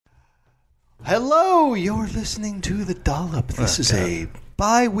Hello, you're listening to The Dollop. This is a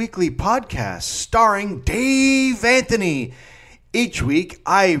bi-weekly podcast starring Dave Anthony. Each week,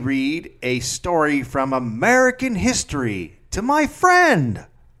 I read a story from American history to my friend.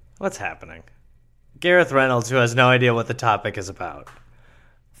 What's happening? Gareth Reynolds, who has no idea what the topic is about.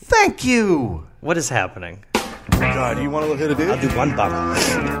 Thank you. What is happening? God, you want to look at a dude? I'll do one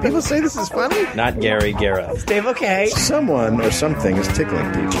bottle. People say this is funny. Not Gary Gareth. Dave, okay. Someone or something is tickling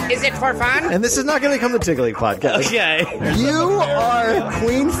people. Is it for fun? And this is not going to become the Tickling Podcast. Okay. You are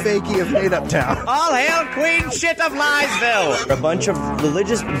Queen Fakey of Made Up Town. All hail Queen Shit of Liesville! A bunch of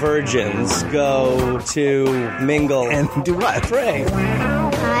religious virgins go to mingle And do what? pray.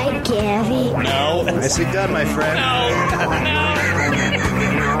 Hi, Gary. No. Nicely done, my friend.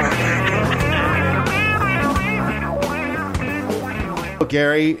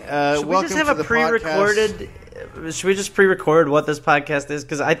 Gary, Should we welcome just have to a the pre-recorded? Should we just pre-record what this podcast is?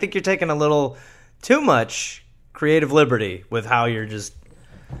 Because I think you're taking a little too much creative liberty with how you're just.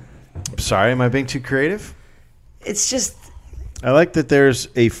 podcast. Sorry, am I being too creative? It's just. I like that there's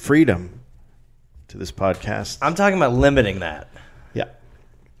a freedom to this podcast. I'm talking about limiting that. Yeah.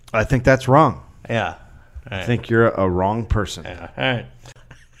 I think that's wrong. Yeah. I think you're a wrong person. Yeah. All right.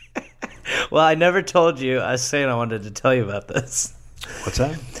 Well, I never told you. I was saying I wanted to tell you about this. What's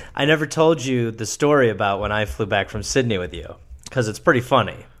that? I never told you the story about when I flew back from Sydney with you, because it's pretty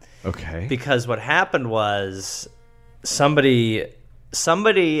funny. Okay. Because what happened was somebody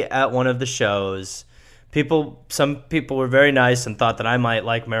at one of the shows, some people were very nice and thought that I might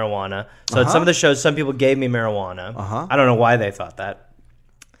like marijuana. So at some of the shows, some people gave me marijuana. I don't know why they thought that.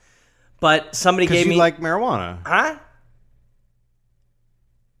 But somebody gave me... you like marijuana. Huh?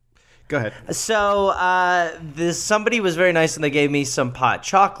 Go ahead. So somebody was very nice and they gave me some pot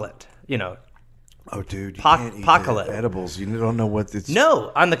chocolate, Oh, dude, you can't eat Pocolit. Edibles. You don't know what it's...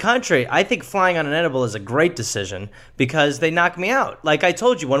 No, on the contrary, I think flying on an edible is a great decision because they knock me out. Like I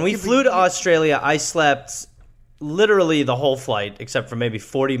told you, when we flew to Australia, I slept literally the whole flight except for maybe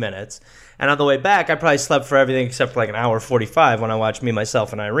 40 minutes. And on the way back, I probably slept for everything except for like an hour 45 when I watched Me,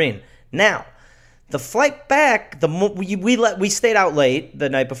 Myself, and Irene. Now, the flight back, we stayed out late the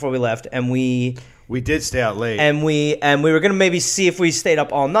night before we left, and we did stay out late. and we were gonna maybe see if we stayed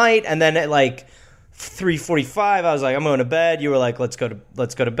up all night, and then at like 3:45, I was like, I'm going to bed. You were like, let's go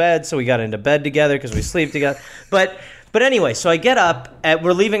to bed. So we got into bed together because we sleep together. But anyway, so I get up,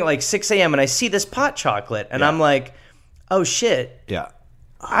 we're leaving at like 6 a.m. and I see this pot chocolate, and I'm like, oh shit, Yeah.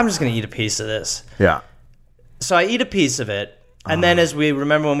 I'm just gonna eat a piece of this. Yeah. So I eat a piece of it. And then, as we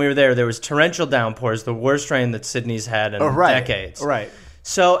remember when we were there was torrential downpours, the worst rain that Sydney's had in decades. Right.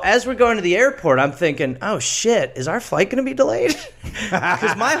 So as we're going to the airport, I'm thinking, oh, shit, is our flight going to be delayed?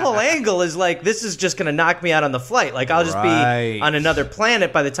 Because my whole angle is like, this is just going to knock me out on the flight. Like, I'll just be on another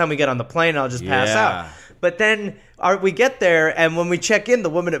planet by the time we get on the plane, I'll just pass out. But then we get there, and when we check in,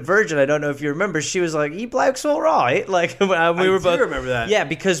 the woman at Virgin, I don't know if you remember, she was like, "You blacks all right?" Like we were both. I remember that. Yeah,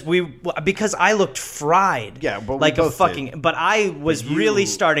 because I looked fried. Yeah, but we like both a fucking. did. But I was really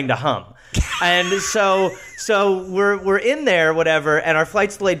starting to hum, and so we're in there, whatever, and our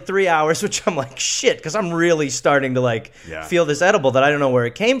flight's delayed 3 hours, which I'm like shit, because I'm really starting to feel this edible that I don't know where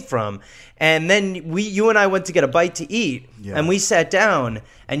it came from. And then you and I went to get a bite to eat, and we sat down,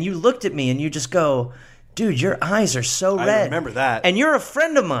 and you looked at me, and you just go, dude, your eyes are so red. I remember that. And you're a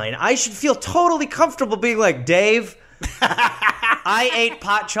friend of mine. I should feel totally comfortable being like, Dave, I ate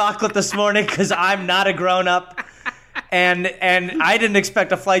pot chocolate this morning because I'm not a grown-up. And I didn't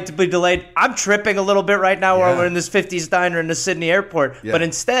expect a flight to be delayed. I'm tripping a little bit right now while we're in this 50s diner in the Sydney airport. Yeah. But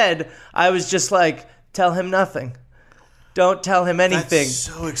instead, I was just like, tell him nothing. Don't tell him anything. That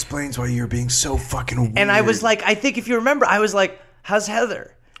so explains why you're being so fucking weird. And I was like, I think if you remember, I was like, how's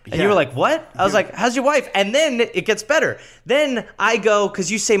Heather? And you were like, what? I was like, how's your wife? And then it gets better. Then I go,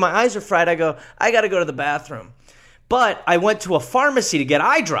 because you say my eyes are fried, I go, I got to go to the bathroom. But I went to a pharmacy to get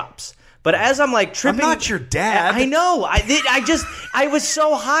eye drops. But as I'm like tripping... I'm not your dad. I know. I was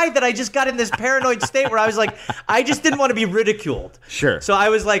so high that I just got in this paranoid state where I was like, I just didn't want to be ridiculed. Sure. So I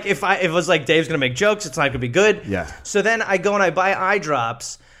was like, if it was like, Dave's going to make jokes, it's not going to be good. Yeah. So then I go and I buy eye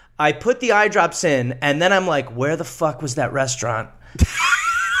drops. I put the eye drops in, and then I'm like, where the fuck was that restaurant?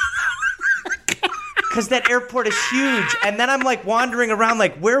 Because that airport is huge. And then I'm like wandering around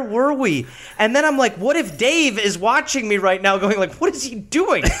like, where were we? And then I'm like, what if Dave is watching me right now going like, what is he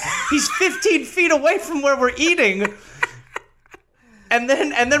doing? He's 15 feet away from where we're eating. And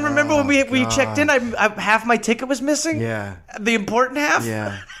then remember when we checked in, half my ticket was missing? Yeah. The important half?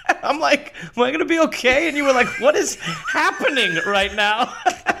 Yeah. I'm like, am I going to be okay? And you were like, what is happening right now?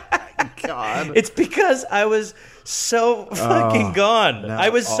 God. It's because I was so fucking gone. no. I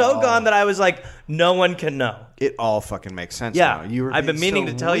was so gone that I was like, no one can know. It all fucking makes sense Yeah. now. I've been meaning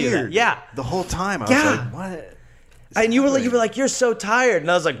to tell you that. weird Yeah. The whole time. I Yeah. was like, what? And you were like, you're so tired. And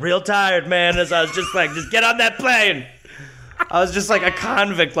I was like, real tired, man. As I was just like, just get on that plane. I was just like a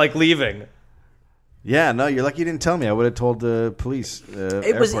convict, like leaving. Yeah, no, you're lucky you didn't tell me. I would have told the police.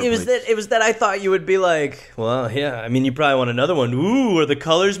 It was that I thought you would be like, well, yeah. I mean, you probably want another one. Ooh, are the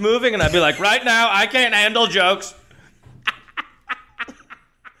colors moving? And I'd be like, right now, I can't handle jokes.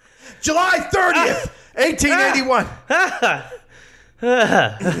 July 30th,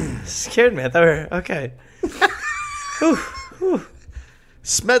 1881. Scared me. I thought we were okay.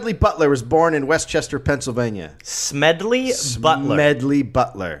 Smedley Butler was born in Westchester, Pennsylvania. Smedley Butler. Smedley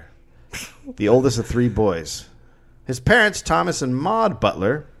Butler, the oldest of 3 boys. His parents, Thomas and Maud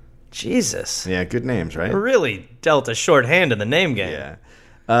Butler. Jesus. Yeah, good names, right? Really dealt a short hand in the name game.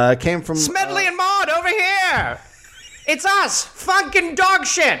 Yeah. Came from Smedley and Maud over here. It's us, Funkin' Dog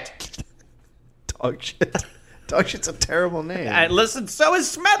Shit. Dog Shit. Dog Shit's a terrible name. And listen, so is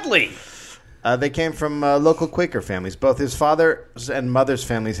Smedley. They came from local Quaker families. Both his father's and mother's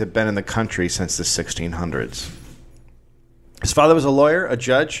families had been in the country since the 1600s. His father was a lawyer, a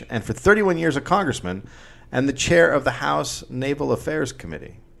judge, and for 31 years a congressman, and the chair of the House Naval Affairs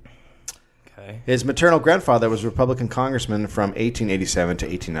Committee. Okay. His maternal grandfather was a Republican congressman from 1887 to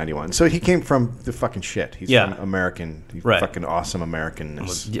 1891. So he came from the fucking shit. He's from American, Right. fucking awesome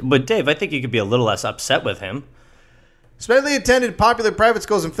Americanness. But Dave, I think you could be a little less upset with him. Smedley attended popular private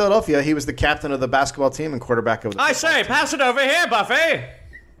schools in Philadelphia. He was the captain of the basketball team and quarterback of the I say, pass it over here, Buffy.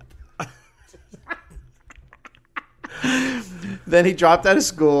 Then he dropped out of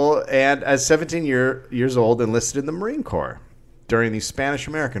school and, as 17 years old, enlisted in the Marine Corps during the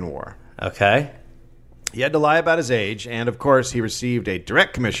Spanish-American War. Okay. He had to lie about his age, and, of course, he received a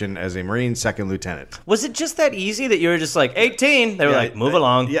direct commission as a Marine second lieutenant. Was it just that easy that you were just like 18? They were like, move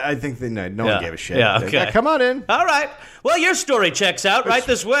along. Yeah, I think no one gave a shit. Yeah, Like, okay. come on in. All right. Well, your story checks out right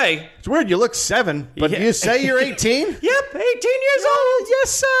this way. It's weird. You look 7, but you say you're 18? Yep, 18 years old.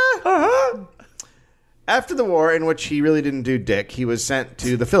 Yes, sir. Uh-huh. After the war, in which he really didn't do dick, he was sent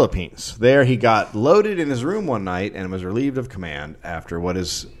to the Philippines. There he got loaded in his room one night and was relieved of command after what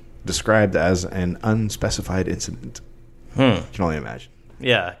is described as an unspecified incident. You can only imagine.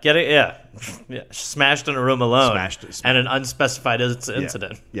 Yeah, get it? Yeah. Smashed in a room alone. Smashed. And an unspecified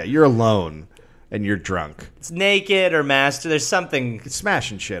incident. Yeah, you're alone and you're drunk. It's naked or master. There's something. It's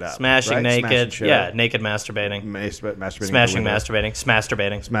smashing shit up. Smashing right? naked. Smashing shit Yeah, up. naked masturbating. Masturbating. Smashing out masturbating.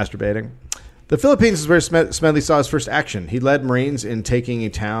 Smasturbating. masturbating. The Philippines is where Smedley saw his first action. He led Marines in taking a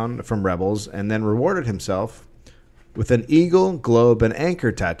town from rebels and then rewarded himself with an eagle, globe, and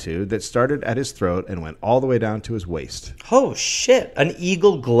anchor tattoo that started at his throat and went all the way down to his waist. Oh, shit. An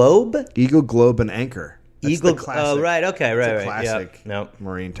eagle globe? Eagle, globe, and anchor. That's Eagle. the classic. Oh, right. Okay, right, It's a right. classic Yep. Nope.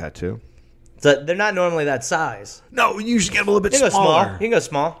 Marine tattoo. So they're not normally that size. No, you usually get them a little bit You can go small. smaller. You can go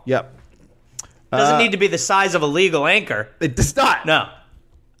small. Yep. Doesn't need to be the size of a legal anchor. It does not. No.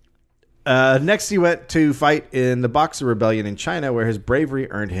 Next, he went to fight in the Boxer Rebellion in China, where his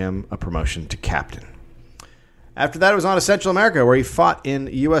bravery earned him a promotion to captain. After that, it was on to Central America, where he fought in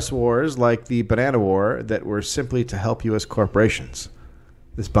U.S. wars like the Banana War that were simply to help U.S. corporations.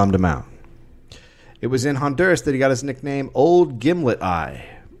 This bummed him out. It was in Honduras that he got his nickname Old Gimlet Eye.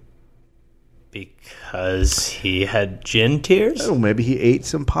 Because he had gin tears? Oh, maybe he ate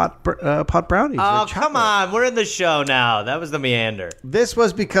some pot brownies. Oh, or come chocolate. on. We're in the show now. That was the meander. This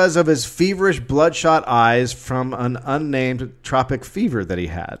was because of his feverish, bloodshot eyes from an unnamed tropic fever that he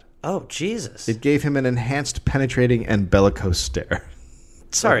had. Oh, Jesus. It gave him an enhanced, penetrating, and bellicose stare.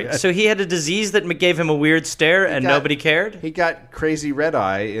 Sorry. So he had a disease that gave him a weird stare and nobody cared? He got crazy red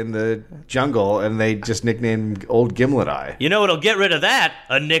eye in the jungle, and they just nicknamed him Old Gimlet Eye. You know what'll get rid of that?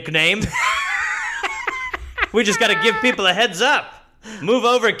 A nickname. We just got to give people a heads up. Move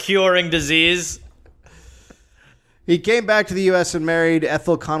over, curing disease. He came back to the U.S. and married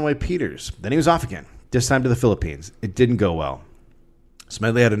Ethel Conway Peters. Then he was off again, this time to the Philippines. It didn't go well.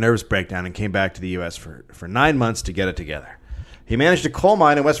 Smedley had a nervous breakdown and came back to the U.S. for 9 months to get it together. He managed a coal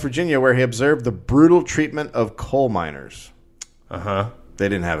mine in West Virginia where he observed the brutal treatment of coal miners. Uh-huh. They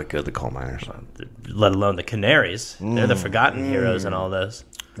didn't have it good, the coal miners. Let alone the Canaries. They're the forgotten heroes in all this.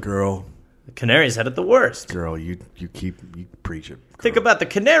 Girl, The Canaries had it the worst. you preach it. Girl. Think about the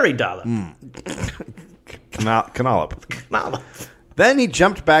Canary dollar. Canal. Then he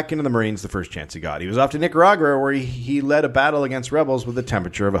jumped back into the Marines the first chance he got. He was off to Nicaragua, where he led a battle against rebels with a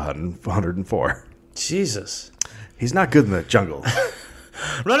temperature of 104. Jesus. He's not good in the jungle.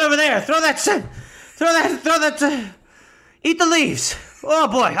 Run over there. Throw that. Eat the leaves. Oh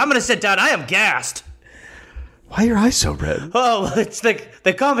boy, I'm gonna sit down. I am gassed. Why are your eyes so red? Oh, it's like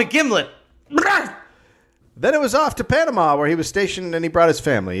they call me Gimlet. Then it was off to Panama, where he was stationed, and he brought his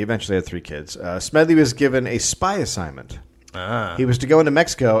family. He eventually had 3 kids. Smedley was given a spy assignment. He was to go into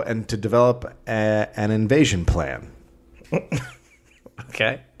Mexico and to develop an invasion plan.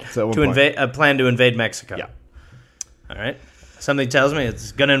 Okay. So at To one invade a plan to invade Mexico. Yeah. All right. Something tells me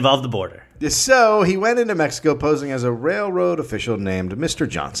it's gonna involve the border. So he went into Mexico posing as a railroad official named Mr.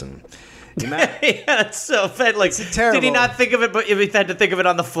 Johnson. Yeah, it's so fed. Like, terrible. did he not think of it? But he had to think of it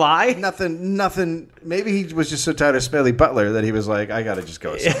on the fly. Nothing. Maybe he was just so tired of Smedley Butler that he was like, I got to just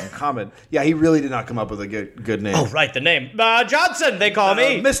go with something common. Yeah, he really did not come up with a good name. Oh, right, the name Johnson. They call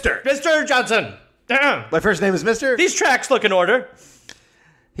me Mr. Johnson. Damn. My first name is Mr. These tracks look in order.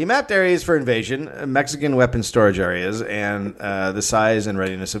 He mapped areas for invasion, Mexican weapons storage areas, and the size and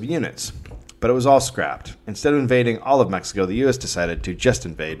readiness of units. But it was all scrapped. Instead of invading all of Mexico, the U.S. decided to just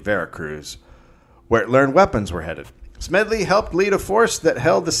invade Veracruz, where it learned weapons were headed. Smedley helped lead a force that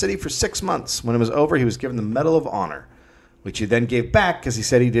held the city for 6 months. When it was over, he was given the Medal of Honor, which he then gave back because he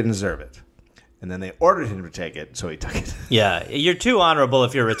said he didn't deserve it. And then they ordered him to take it, so he took it. Yeah, you're too honorable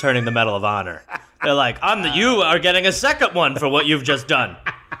if you're returning the Medal of Honor. They're like, you are getting a second one for what you've just done.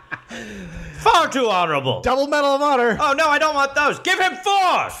 Far too honorable. Double Medal of Honor. Oh, no, I don't want those. Give him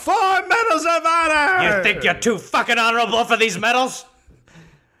 4. 4 Medals of Honor. You think you're too fucking honorable for these medals?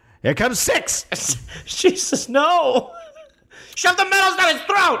 Here comes 6. Jesus, no. Shove the medals down his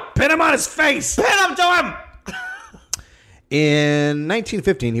throat. Pin him on his face. Pin him to him. In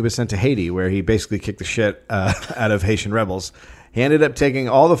 1915, he was sent to Haiti, where he basically kicked the shit out of Haitian rebels. He ended up taking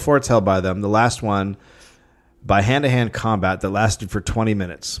all the forts held by them, the last one by hand-to-hand combat that lasted for 20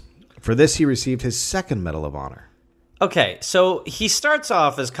 minutes. For this, he received his 2nd Medal of Honor. Okay, so he starts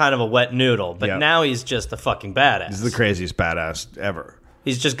off as kind of a wet noodle, but Yeah. now he's just a fucking badass. He's the craziest badass ever.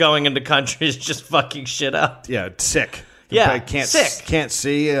 He's just going into countries just fucking shit up. Yeah, sick. Yeah, can't sick. Can't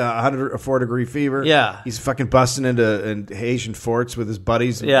see, 104-degree fever. Yeah. He's fucking busting into Haitian forts with his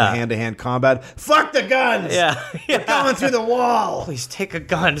buddies in Yeah. hand-to-hand combat. Fuck the guns! Yeah. Going through the wall! Please take a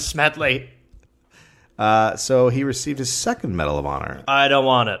gun, Smedley. So he received his 2nd Medal of Honor. I don't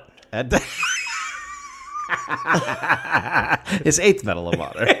want it. His 8th Medal of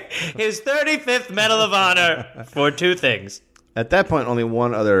Honor. His 35th Medal of Honor for 2 things. At that point, only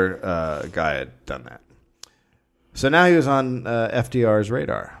one other guy had done that. So now he was on FDR's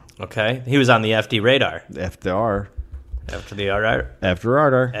radar. Okay, he was on the FD radar. FDR. After the radar. After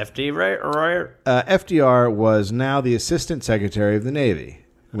radar. FD radar. FDR was now the Assistant Secretary of the Navy.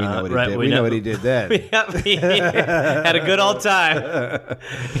 We know what he did. We know what he did then. He had a good old time.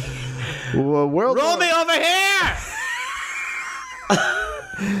 Well, Roll me over here!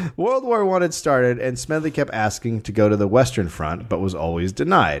 World War I had started, and Smedley kept asking to go to the Western Front, but was always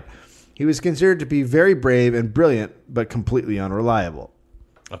denied. He was considered to be very brave and brilliant, but completely unreliable.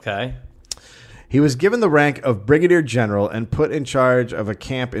 Okay. He was given the rank of Brigadier General and put in charge of a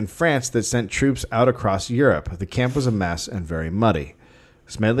camp in France that sent troops out across Europe. The camp was a mess and very muddy.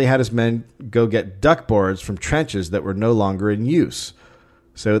 Smedley had his men go get duck boards from trenches that were no longer in use,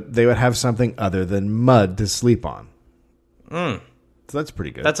 so they would have something other than mud to sleep on. So that's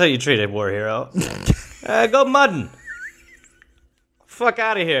pretty good. That's how you treat a war hero. Go mudding. Fuck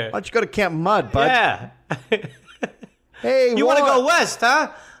out of here. Why don't you go to Camp Mud, bud? Yeah. Hey, You want to go west,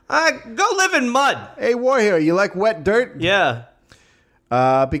 huh? Go live in mud. Hey, war hero, you like wet dirt? Yeah.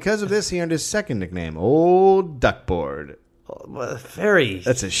 Because of this, he earned his 2nd nickname, Old Duckboard. Very.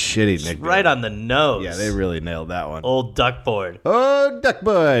 That's a shitty nickname. right on the nose. Yeah, they really nailed that one. Old duckboard. Old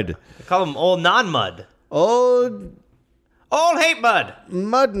Duckboard. They call him old non-mud. Old Old hate mud.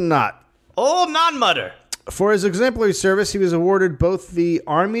 Mud Knot. Old non-mudder. For his exemplary service, he was awarded both the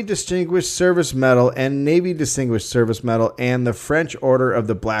Army Distinguished Service Medal and Navy Distinguished Service Medal and the French Order of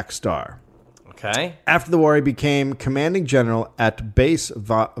the Black Star. Okay. After the war, he became commanding general at Base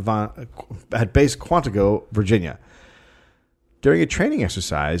Quantico, Virginia. During a training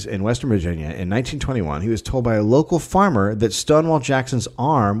exercise in Western Virginia in 1921, he was told by a local farmer that Stonewall Jackson's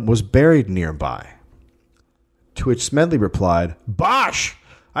arm was buried nearby. To which Smedley replied, "Bosh!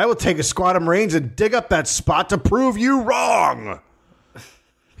 I will take a squad of Marines and dig up that spot to prove you wrong."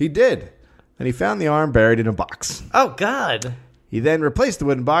 He did, and he found the arm buried in a box. Oh, God. He then replaced the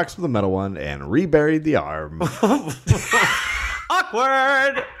wooden box with a metal one and reburied the arm.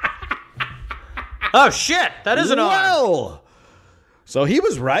 Awkward. Oh, shit. That is an arm. Well, so he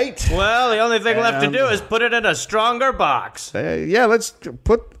was right. Well, the only thing left to do is put it in a stronger box. Yeah, let's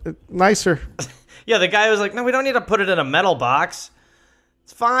put it nicer. Yeah, the guy was like, no, we don't need to put it in a metal box.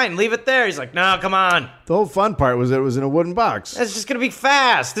 It's fine. Leave it there. He's like, no, come on. The whole fun part was that it was in a wooden box. It's just going to be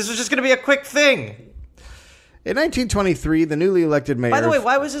fast. This was just going to be a quick thing. In 1923, the newly elected mayor... By the way,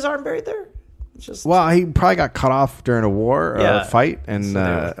 why was his arm buried there? Just Well, he probably got cut off during a war or Yeah. a fight, and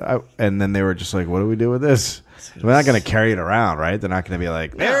then they were just like, what do we do with this? We're not going to carry it around, right? They're not going to be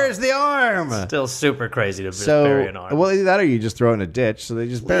like, there's the arm! still super crazy to just bury an arm. Well, either that or you just throw it in a ditch, so they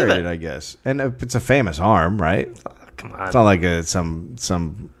just buried it. it, I guess. And it's a famous arm, right? Come on. It's not like some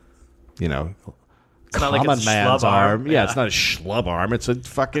you know, not like a common man's schlub arm. arm. Yeah, it's not a schlub arm. It's a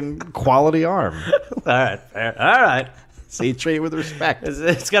fucking quality arm. All right. Fair. All right. So you treat it with respect.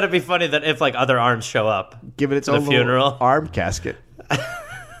 It's got to be funny that if like other arms show up, Give it its the own funeral. little arm casket.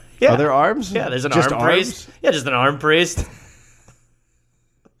 yeah. Other arms? Yeah, there's an Just arm arms? priest. Yeah, just an arm priest.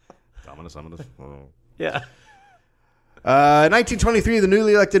 Ominous. Yeah. 1923, the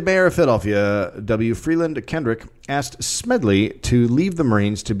newly elected mayor of Philadelphia, W. Freeland Kendrick, asked Smedley to leave the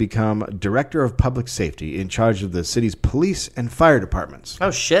Marines to become director of public safety in charge of the city's police and fire departments.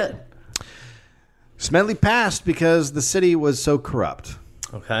 Oh shit. Smedley passed because the city was so corrupt.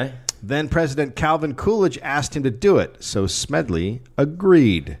 Okay. Then President Calvin Coolidge asked him to do it, so Smedley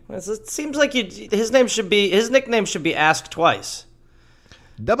agreed. It seems like his nickname should be Ask Twice.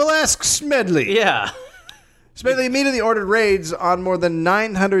 Double Ask Smedley. Yeah. Smedley immediately ordered raids on more than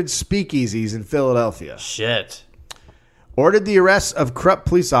 900 speakeasies in Philadelphia, Shit. ordered the arrests of corrupt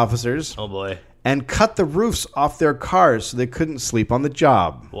police officers, Oh boy. and cut the roofs off their cars so they couldn't sleep on the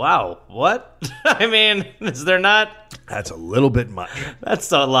job. Wow. What? I mean, is there not? That's a little bit much. That's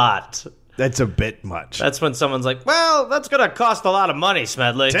a lot. That's a bit much. That's when someone's like, well, that's going to cost a lot of money,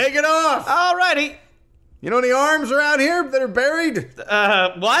 Smedley. Take it off! Alrighty. You know any arms around here that are buried?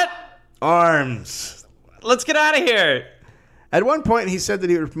 What? Arms. Let's get out of here. At one point, he said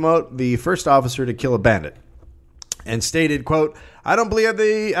that he would promote the first officer to kill a bandit, and stated, "quote I don't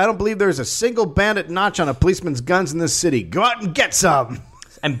believe there's a single bandit notch on a policeman's guns in this city. Go out and get some."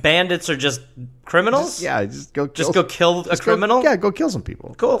 And bandits are just criminals? Just go kill a criminal? Go kill some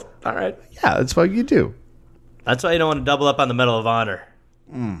people. Cool. All right. Yeah, that's what you do. That's why you don't want to double up on the Medal of Honor.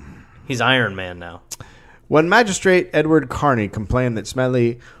 He's Iron Man now. When Magistrate Edward Carney complained that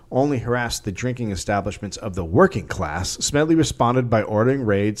Smedley only harassed the drinking establishments of the working class, Smedley responded by ordering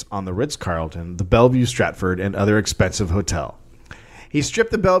raids on the Ritz-Carlton, the Bellevue Stratford, and other expensive hotel. He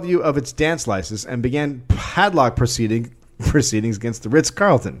stripped the Bellevue of its dance license and began padlock proceedings against the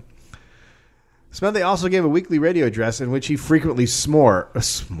Ritz-Carlton. Smedley also gave a weekly radio address in which he frequently swore,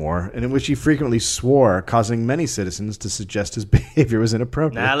 causing many citizens to suggest his behavior was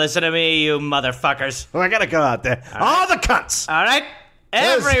inappropriate. Now listen to me, you motherfuckers. I gotta go out there. All the cunts! All right?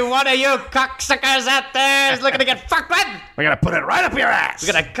 Every one of you cocksuckers out there is looking to get fucked with. We're gonna put it right up your ass!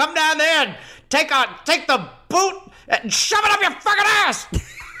 We're going to come down there and take the boot and shove it up your fucking ass.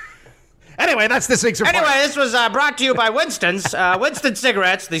 Anyway, that's this week's report. Anyway, this was brought to you by Winston's. Winston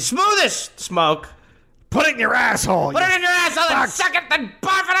cigarettes, the smoothest smoke. Put it in your asshole, Put it in your asshole and suck it, then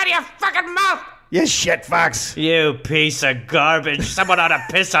barf it out of your fucking mouth. you shit fox. You piece of garbage. Someone ought to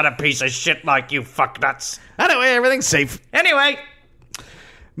piss on a piece of shit like you fucknuts. Anyway, everything's safe. Anyway.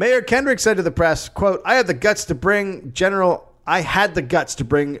 Mayor Kendrick said to the press, quote, I had the guts to bring General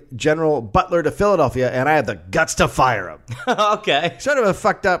Butler to Philadelphia, and I had the guts to fire him. Okay. Sort of a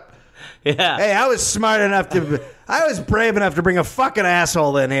fucked up. Yeah. Hey, I was brave enough to bring a fucking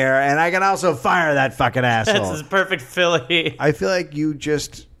asshole in here, and I can also fire that fucking asshole. That's his perfect Philly. I feel like you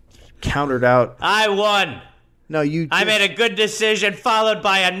just countered out. I won. No, you. I made a good decision followed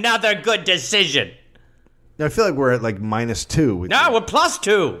by another good decision. I feel like we're at like -2. With No, you. we're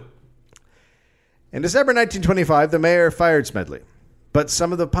 +2. In December 1925, the mayor fired Smedley. But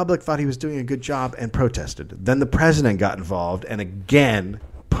some of the public thought he was doing a good job and protested. Then the president got involved and again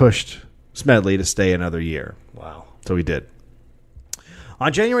pushed Smedley to stay another year. Wow. So he did.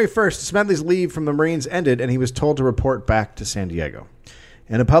 On January 1st, Smedley's leave from the Marines ended and he was told to report back to San Diego.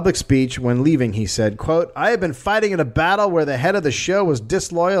 In a public speech when leaving, he said, quote, I have been fighting in a battle where the head of the show was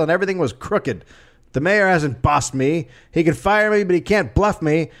disloyal and everything was crooked. The mayor hasn't bossed me. He can fire me, but he can't bluff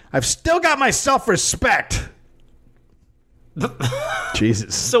me. I've still got my self-respect.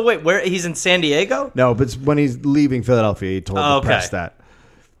 Jesus. So wait, where he's in San Diego? No, but when he's leaving Philadelphia, he told the press that.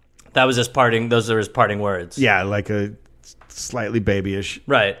 That was his parting. Those are his parting words. Yeah, like a slightly babyish.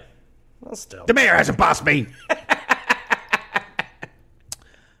 Right. Well, still. The mayor hasn't bossed me.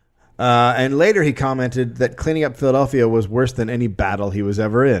 And later he commented that cleaning up Philadelphia was worse than any battle he was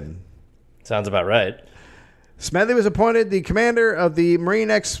ever in. Sounds about right. Smedley was appointed the commander of the Marine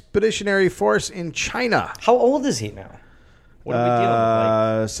Expeditionary Force in China. How old is he now? What are we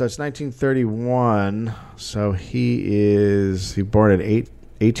dealing with? So it's 1931. So he born in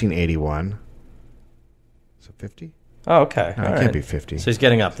 1881. So 50? Oh, okay. No, All it right. can't be 50. So he's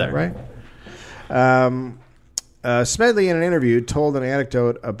getting up there. Right? Smedley, in an interview, told an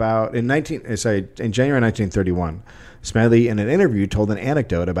anecdote about in January 1931. Smedley, in an interview, told an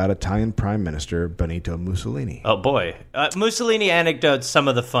anecdote about Italian Prime Minister Benito Mussolini. Oh boy, Mussolini anecdotes some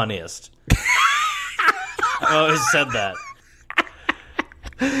of the funniest. I always said that.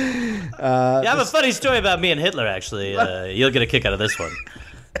 I have a funny story about me and Hitler. Actually, you'll get a kick out of this one.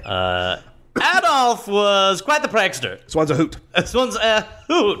 Adolf was quite the prankster. This one's a hoot. This one's a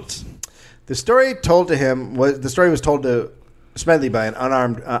hoot. The story was told to Smedley by an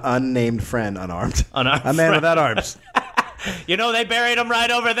unnamed friend, unarmed. A man friend. without arms. You know, they buried him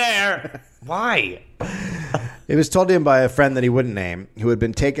right over there. Why? It was told to him by a friend that he wouldn't name, who had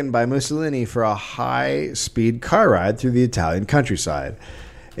been taken by Mussolini for a high-speed car ride through the Italian countryside,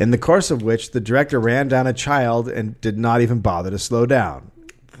 in the course of which the director ran down a child and did not even bother to slow down.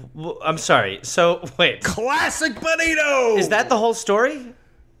 Well, I'm sorry. So, wait. Classic Benito! Is that the whole story?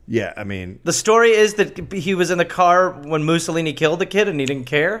 Yeah, I mean... The story is that he was in the car when Mussolini killed the kid and he didn't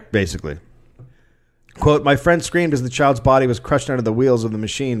care? Basically. Quote, my friend screamed as the child's body was crushed under the wheels of the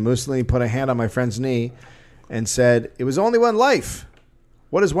machine. Mussolini put a hand on my friend's knee and said, it was only one life.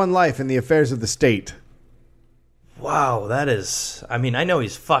 What is one life in the affairs of the state? Wow, that is... I mean, I know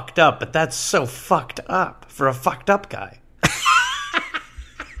he's fucked up, but that's so fucked up for a fucked up guy.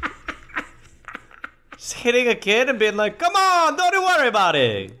 Just hitting a kid and being like, come on, don't you worry about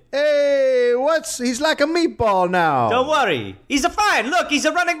it. Hey, he's like a meatball now. Don't worry. He's a fine. Look, he's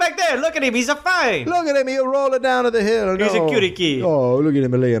a running back there. Look at him. He's a fine. Look at him. He'll roll it down to the hill. He's a cutie kid. Oh, look at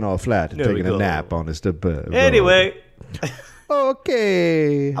him laying all flat and There we taking a go. nap on his... Anyway,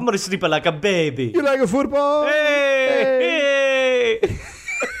 Okay. I'm going to sleep like a baby. You like a football? Hey!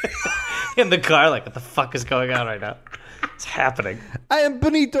 In the car, like, what the fuck is going on right now? It's happening. I am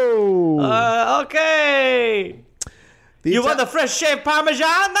Benito. Okay. You want the fresh shaved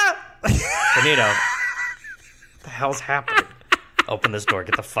Parmesan? Benito. What the hell's happening? Open this door.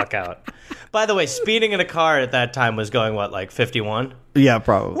 Get the fuck out. By the way, speeding in a car at that time was going, what, like 51? Yeah,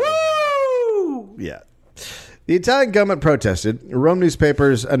 probably. Woo! Yeah. The Italian government protested. Rome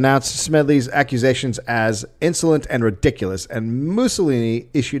newspapers announced Smedley's accusations as insolent and ridiculous, and Mussolini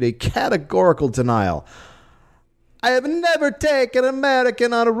issued a categorical denial. I have never taken an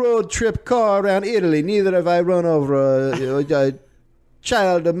American on a road trip car around Italy. Neither have I run over a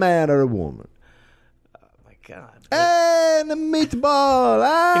child, a man, or a woman. Oh, my God. And a meatball.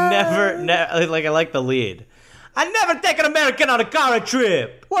 Never, like, I like the lead. I never take an American on a car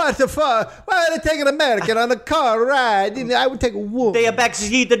trip. What the fuck? Why are they taking an American on a car ride? I would take a woman. They are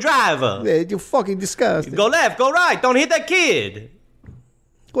backseat the driver. Yeah, you're fucking disgusting. Go left, go right. Don't hit that kid.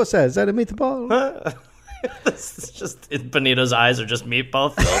 What's that? Is that a meatball? This is just Benito's eyes are just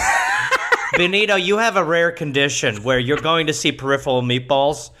meatball filled. Benito, you have a rare condition where you're going to see peripheral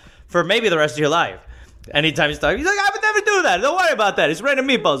meatballs for maybe the rest of your life. Anytime he's talking, he's like, I would never do that. Don't worry about that. It's random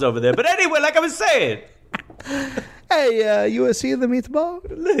meatballs over there. But anyway, like I was saying. Hey, you want to see the meatball?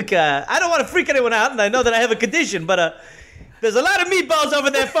 Look, I don't want to freak anyone out, and I know that I have a condition, but there's a lot of meatballs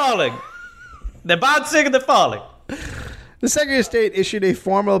over there falling. They're bouncing and they're falling. The Secretary of State issued a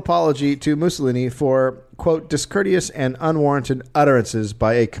formal apology to Mussolini for, quote, discourteous and unwarranted utterances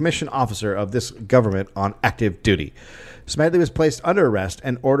by a commissioned officer of this government on active duty. Smedley was placed under arrest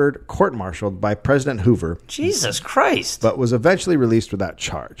and ordered court-martialed by President Hoover. Jesus Christ. But was eventually released without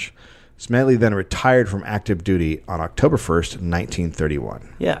charge. Smedley then retired from active duty on October 1st,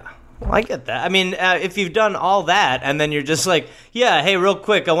 1931. Yeah. Well, I get that. I mean, if you've done all that and then you're just like, yeah, hey, real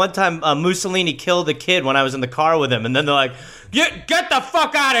quick, one time Mussolini killed a kid when I was in the car with him, and then they're like, get the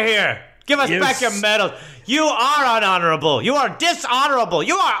fuck out of here. Give us back your medals. You are unhonorable. You are dishonorable.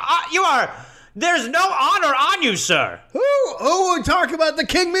 You are, there's no honor on you, sir. Who would talk about the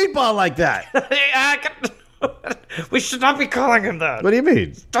King Meatball like that? We should not be calling him that. What do you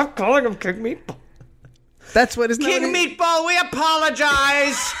mean? Stop calling him King Meatball. That's what isn't King Meatball, we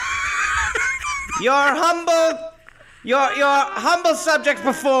apologize. Your humble subjects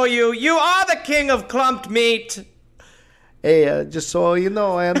before you. You are the king of clumped meat. Hey, just so you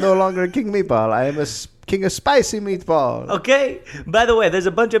know, I am no longer a King Meatball. I am a king of spicy meatball. Okay. By the way, there's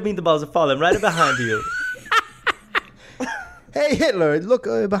a bunch of meatballs falling right behind you. Hey, Hitler, look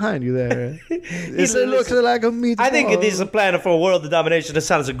behind you there. It looks like a meatball. I think this is a plan for a world domination. This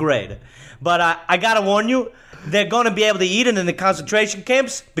sounds great. But I gotta warn you, they're gonna be able to eat it in the concentration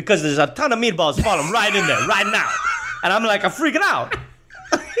camps because there's a ton of meatballs falling right in there, right now. And I'm like, I'm freaking out.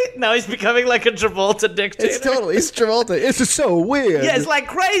 Now he's becoming like a Travolta dictator. It's Travolta. It's just so weird. Yeah, it's like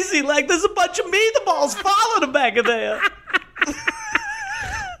crazy. Like there's a bunch of meatballs falling back in there.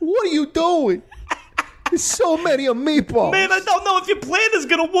 what are you doing? There's so many meatballs. Man, I don't know if your plan is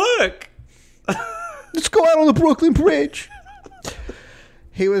going to work. Let's go out on the Brooklyn Bridge.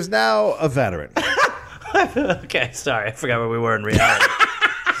 He was now a veteran. Okay, sorry. I forgot where we were in reality.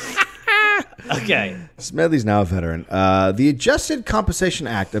 Okay. Smedley's now a veteran. The Adjusted Compensation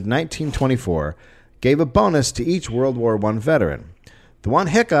Act of 1924 gave a bonus to each World War I veteran. The one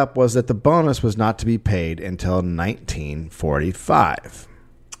hiccup was that the bonus was not to be paid until 1945.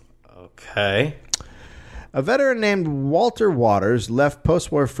 Okay. A veteran named Walter Waters left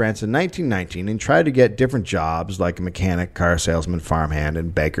post-war France in 1919 and tried to get different jobs like a mechanic, car salesman, farmhand,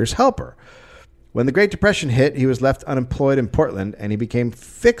 and baker's helper. When the Great Depression hit, he was left unemployed in Portland, and he became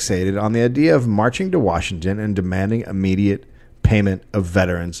fixated on the idea of marching to Washington and demanding immediate payment of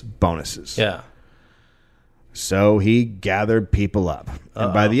veterans' bonuses. Yeah. So he gathered people up.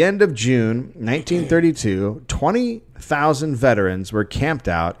 And by the end of June 1932, 20,000 veterans were camped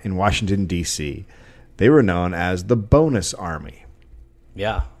out in Washington, D.C. They were known as the Bonus Army.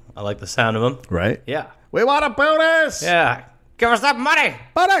 Yeah. I like the sound of them. Right? Yeah. We want a bonus! Yeah. Give us that money.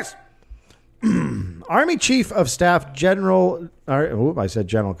 Bonus! Army Chief of Staff General... I said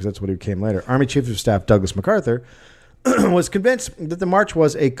general because that's what he became later. Army Chief of Staff Douglas MacArthur was convinced that the march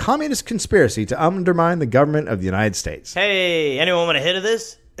was a communist conspiracy to undermine the government of the United States. Hey, anyone want a hit of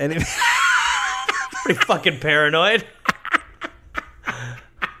this? And it, Pretty fucking paranoid.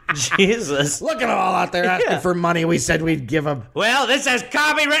 Jesus. look at them all out there asking for money. We said we'd give them. Well, this has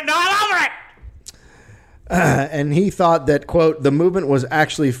commie written all over it. And he thought that, quote, the movement was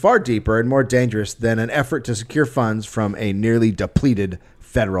actually far deeper and more dangerous than an effort to secure funds from a nearly depleted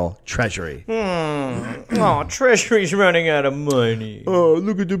federal treasury. Oh, Treasury's running out of money. Oh,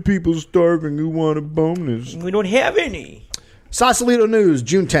 look at the people starving who want a bonus. We don't have any. Sausalito News,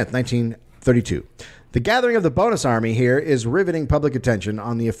 June 10th, 1932. The gathering of the Bonus Army here is riveting public attention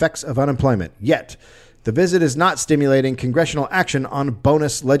on the effects of unemployment. Yet, the visit is not stimulating congressional action on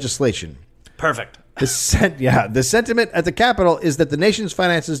bonus legislation. Perfect. The sentiment at the Capitol is that the nation's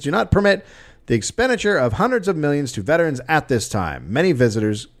finances do not permit the expenditure of hundreds of millions to veterans at this time. Many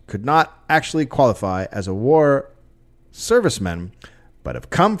visitors could not actually qualify as a war servicemen, but have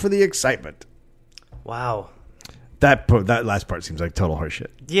come for the excitement. Wow. That last part seems like total horseshit.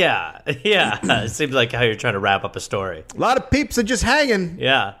 Yeah. It seems like how you're trying to wrap up a story. A lot of peeps are just hanging.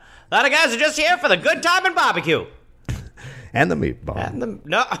 Yeah. A lot of guys are just here for the good time and barbecue. And the meatball.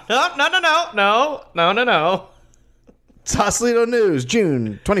 No. Sausalito News,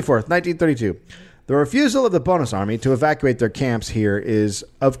 June 24th, 1932. The refusal of the Bonus Army to evacuate their camps here is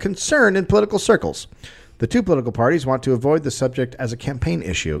of concern in political circles. The two political parties want to avoid the subject as a campaign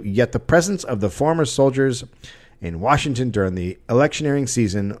issue, yet the presence of the former soldiers in Washington during the electioneering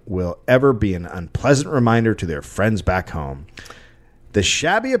season will ever be an unpleasant reminder to their friends back home. The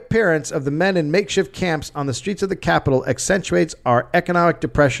shabby appearance of the men in makeshift camps on the streets of the Capitol accentuates our economic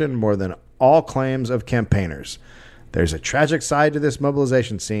depression more than all claims of campaigners. There's a tragic side to this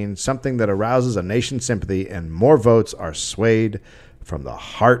mobilization scene, something that arouses a nation's sympathy, and more votes are swayed from the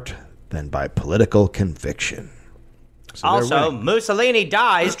heart than by political conviction. So Also, Mussolini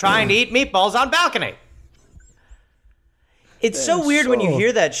dies trying to eat meatballs on balcony. It's so weird when you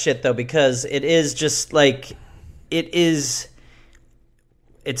hear that shit, though, because it is just like, it's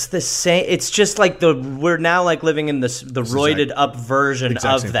the same. It's just like we're now like living in the roided up version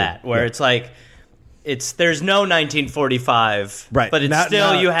of that, where it's like, there's no 1945, right? But it's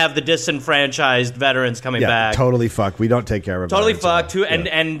you have the disenfranchised veterans coming back. Totally fucked. We don't take care of totally fucked.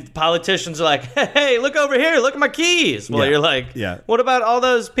 And politicians are like, hey, look over here, look at my keys. Well, you're like, what about all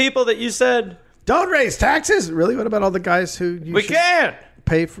those people that you said don't raise taxes? Really? What about all the guys who we can't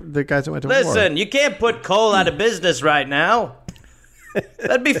pay for the guys that went to war? Listen, you can't put coal out of business right now.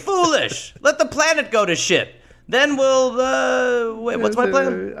 That'd be foolish. Let the planet go to shit. Then we'll... wait, what's my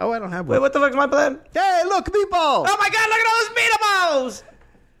plan? I don't have one. Wait, what the fuck's my plan? Hey, look, meatballs! Oh my God, look at all those meatballs!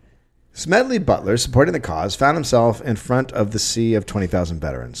 Smedley Butler, supporting the cause, found himself in front of the sea of 20,000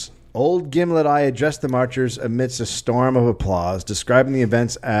 veterans. Old Gimlet Eye addressed the marchers amidst a storm of applause, describing the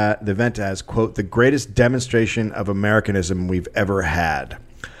event as, quote, the greatest demonstration of Americanism we've ever had.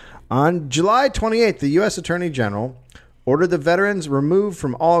 On July 28th, the U.S. Attorney General ordered the veterans removed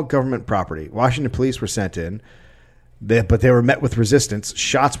from all government property. Washington police were sent in, but they were met with resistance.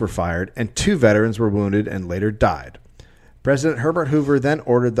 Shots were fired, and 2 veterans were wounded and later died. President Herbert Hoover then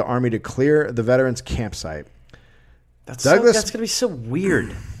ordered the Army to clear the veterans' campsite. That's going to be so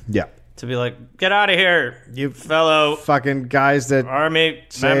weird. Yeah. To be like, get out of here, you fellow fucking guys that Army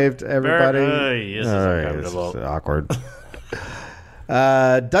saved everybody. This is awkward.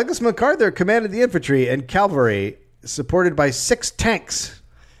 Douglas MacArthur commanded the infantry and cavalry, supported by 6 tanks.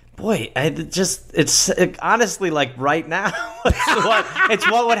 Boy, honestly like right now. It's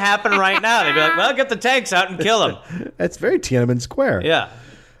what would happen right now. They'd be like, well, get the tanks out and kill them. It's very Tiananmen Square. Yeah.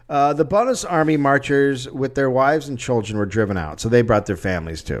 The Bonus Army marchers with their wives and children were driven out, so they brought their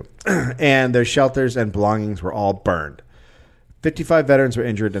families too. And their shelters and belongings were all burned. 55 veterans were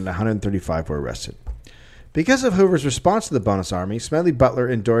injured and 135 were arrested. Because of Hoover's response to the Bonus Army, Smedley Butler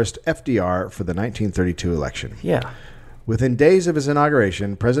endorsed FDR for the 1932 election. Yeah. Within days of his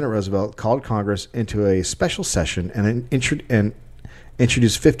inauguration, President Roosevelt called Congress into a special session and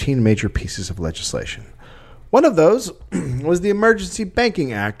introduced 15 major pieces of legislation. One of those was the Emergency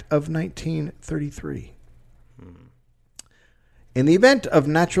Banking Act of 1933. In the event of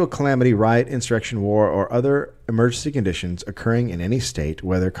natural calamity, riot, insurrection, war, or other emergency conditions occurring in any state,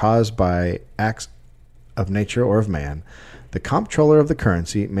 whether caused by acts of nature or of man, the comptroller of the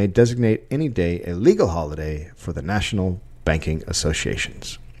currency may designate any day a legal holiday for the national banking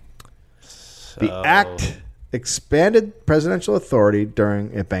associations. The act expanded presidential authority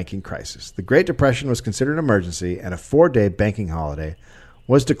during a banking crisis. The Great Depression was considered an emergency, and a 4-day banking holiday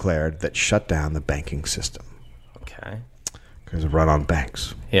was declared that shut down the banking system. Okay. Because of run on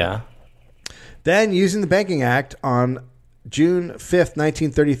banks. Yeah. Then, using the Banking Act, on June 5th,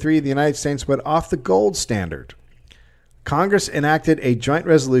 1933, the United States went off the gold standard. Congress enacted a joint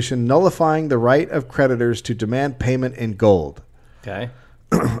resolution nullifying the right of creditors to demand payment in gold. Okay.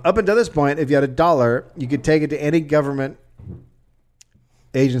 Up until this point, if you had $1, you could take it to any government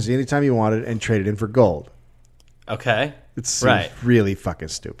agency anytime you wanted and trade it in for gold. Okay. It's right. Really fucking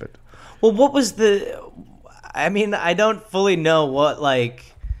stupid. Well, what was I mean, I don't fully know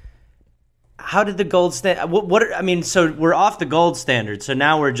how did the gold standard, so we're off the gold standard, so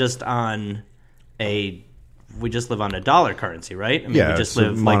now we're just on we just live on a dollar currency, right? I mean, yeah, we just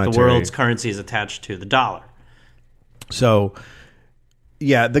live like the world's currency is attached to the dollar. So,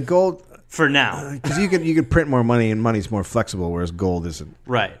 yeah, the gold for now, because you could print more money and money's more flexible, whereas gold isn't.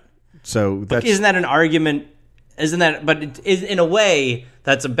 Right. So isn't that an argument? Isn't that? But it is, in a way,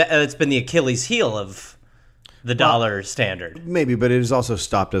 that's been the Achilles heel of the dollar standard. Maybe, but it has also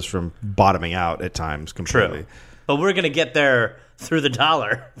stopped us from bottoming out at times completely. True. But we're going to get there through the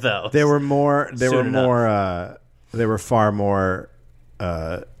dollar, though. There were far more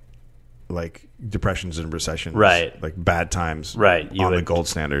like depressions and recessions, right? Like bad times, right? On the gold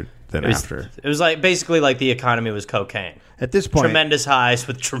standard than after. It was like basically like the economy was cocaine. At this point, tremendous highs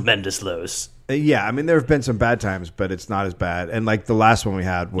with tremendous lows. Yeah, I mean there have been some bad times, but it's not as bad. And like the last one we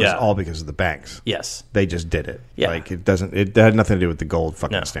had was all because of the banks. Yes, they just did it. Yeah, like it had nothing to do with the gold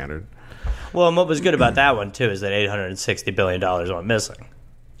fucking standard. Well, and what was good about that one too is that $860 billion went missing.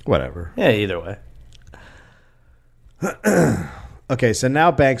 Whatever. Yeah, either way. Okay, so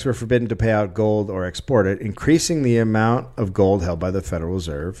now banks were forbidden to pay out gold or export it, increasing the amount of gold held by the Federal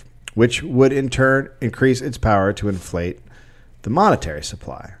Reserve, which would in turn increase its power to inflate the monetary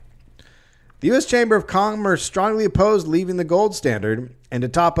supply. The U.S. Chamber of Commerce strongly opposed leaving the gold standard, and to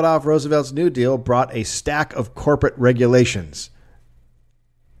top it off, Roosevelt's New Deal brought a stack of corporate regulations.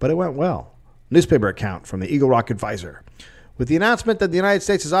 But it went well. Newspaper account from the Eagle Rock Advisor. With the announcement that the United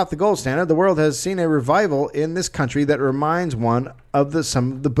States is off the gold standard, the world has seen a revival in this country that reminds one of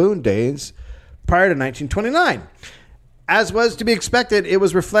some of the boon days prior to 1929. As was to be expected, it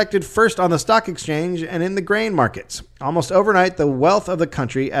was reflected first on the stock exchange and in the grain markets. Almost overnight, the wealth of the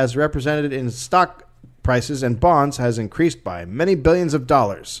country, as represented in stock prices and bonds, has increased by many billions of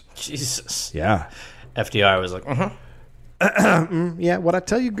dollars. Jesus. Yeah. FDR was like, yeah, what I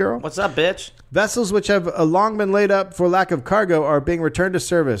tell you, girl. What's up, bitch? Vessels which have long been laid up for lack of cargo are being returned to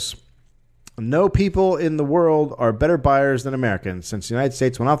service. No people in the world are better buyers than Americans. Since the United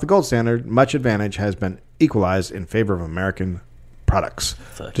States went off the gold standard, much advantage has been equalized in favor of American products.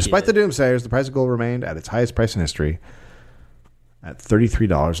 Despite the doomsayers, the price of gold remained at its highest price in history at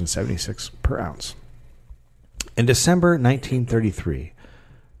 $33.76 per ounce. In December 1933,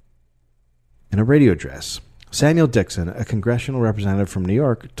 in a radio address, Samuel Dixon, a congressional representative from New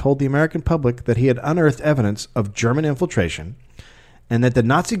York, told the American public that he had unearthed evidence of German infiltration and that the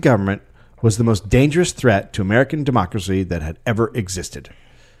Nazi government was the most dangerous threat to American democracy that had ever existed.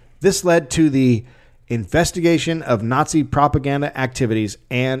 This led to the investigation of Nazi propaganda activities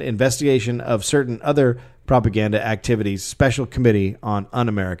and investigation of certain other propaganda activities, Special Committee on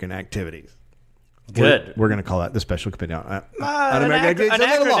Un-American Activities. Good. We're going to call that the Special Committee on Un-American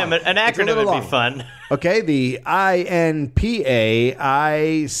Activities. An acronym would be fun. Okay, the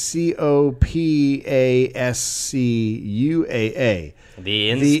INPAICOPASCUAA. The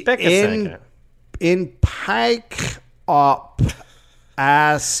Inspector. In Pike Up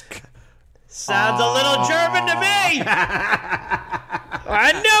Ask. Sounds a little German to me.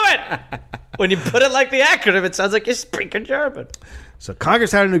 I knew it. When you put it like the acronym, it sounds like you're speaking German. So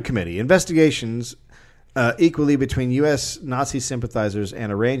Congress had a new committee. Investigations equally between U.S. Nazi sympathizers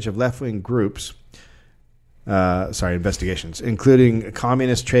and a range of left-wing groups. Investigations, including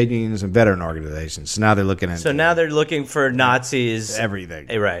communist trade unions and veteran organizations. So now they're looking at. So now they're looking for Nazis, everything,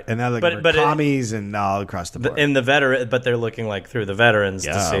 right? And now they're looking for commies and all across the board. In the veteran, but they're looking like through the veterans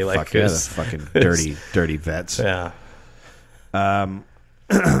to see like the fucking dirty vets. Yeah.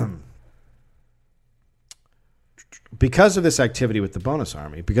 Because of this activity with the Bonus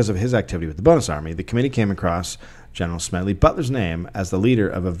Army, the committee came across General Smedley Butler's name as the leader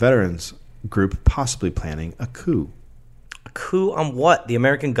of a veterans group possibly planning a coup. A coup on what? The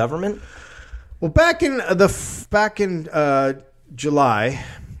American government? Well, back in July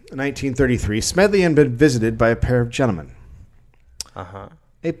 1933, Smedley had been visited by a pair of gentlemen. Uh-huh.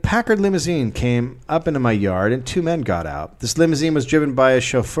 A Packard limousine came up into my yard and two men got out. This limousine was driven by a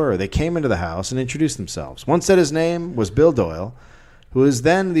chauffeur. They came into the house and introduced themselves. One said his name was Bill Doyle, who was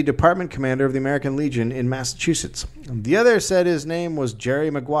then the department commander of the American Legion in Massachusetts. The other said his name was Jerry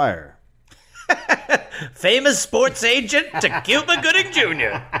Maguire. Famous sports agent to Cuba Gooding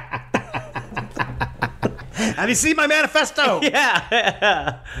Jr. Have you seen my manifesto?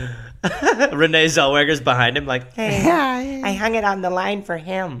 Yeah. Renee Zellweger's behind him like, hey, I hung it on the line for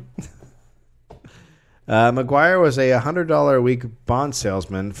him. Maguire was a $100 a week bond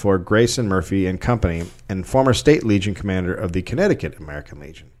salesman for Grayson Murphy and Company and former State Legion commander of the Connecticut American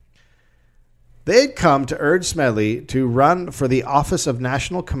Legion. They had come to urge Smedley to run for the office of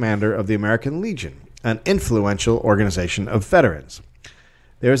National Commander of the American Legion, an influential organization of veterans.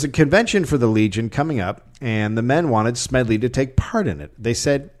 There was a convention for the Legion coming up, and the men wanted Smedley to take part in it. They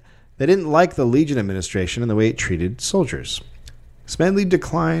said they didn't like the Legion administration and the way it treated soldiers. Smedley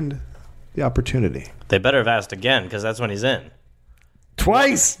declined the opportunity. They better have asked again, because that's when he's in.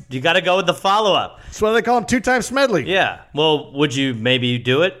 Twice! You got to go with the follow-up. That's why they call him two-time Smedley. Yeah. Well, would you maybe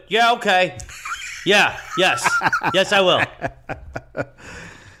do it? Yeah, okay. Yeah, yes. Yes, I will.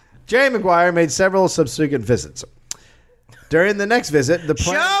 Jerry Maguire made several subsequent visits. During the next visit, the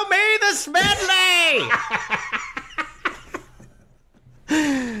plan... Show me the Smedley!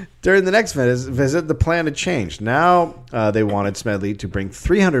 During the next visit, the plan had changed. Now they wanted Smedley to bring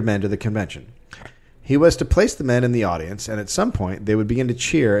 300 men to the convention. He was to place the men in the audience, and at some point they would begin to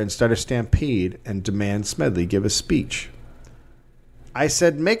cheer and start a stampede and demand Smedley give a speech. I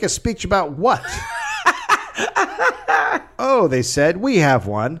said, make a speech about what? Oh, they said, we have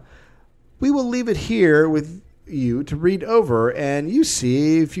one. We will leave it here with you to read over, and you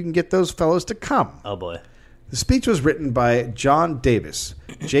see if you can get those fellows to come. Oh, boy. The speech was written by John Davis,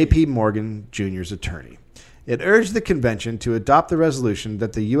 J.P. Morgan Jr.'s attorney. It urged the convention to adopt the resolution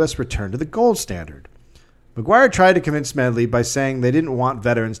that the U.S. return to the gold standard. Maguire tried to convince Smedley by saying they didn't want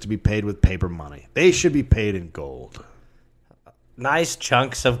veterans to be paid with paper money. They should be paid in gold. Nice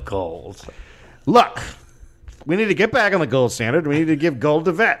chunks of gold. Look, we need to get back on the gold standard. We need to give gold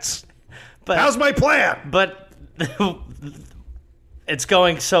to vets. But how's my plan? But it's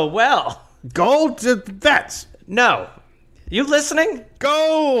going so well. Gold to vets. No. You listening?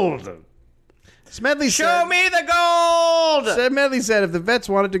 Gold. Smedley Show me the gold! Smedley said if the vets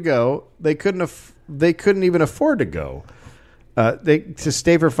wanted to go, they couldn't even afford to go. To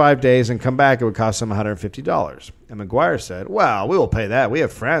stay for 5 days and come back, it would cost them $150. And Maguire said, well, we will pay that. We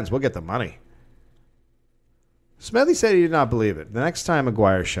have friends. We'll get the money. Smedley said he did not believe it. The next time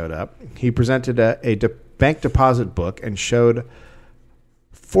Maguire showed up, he presented a bank deposit book and showed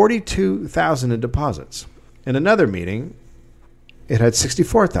 $42,000 in deposits. In another meeting, it had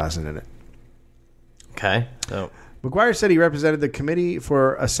 $64,000 in it. Okay. So Maguire said he represented the Committee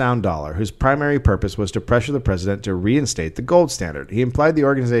for a Sound Dollar, whose primary purpose was to pressure the president to reinstate the gold standard. He implied the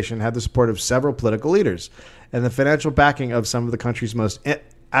organization had the support of several political leaders and the financial backing of some of the country's most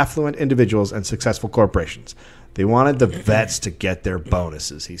affluent individuals and successful corporations. They wanted the vets to get their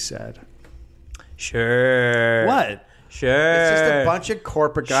bonuses, he said. Sure. What? Sure. It's just a bunch of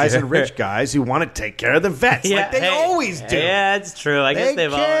corporate guys and rich guys who want to take care of the vets, like they always do. Yeah, it's true. I guess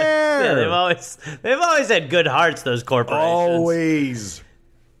they've always had good hearts, those corporations. Always.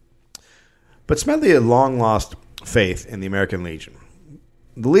 But Smedley had long lost faith in the American Legion.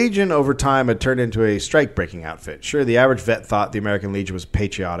 The Legion, over time, had turned into a strike-breaking outfit. Sure, the average vet thought the American Legion was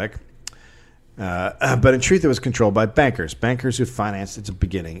patriotic, but in truth, it was controlled by bankers who financed its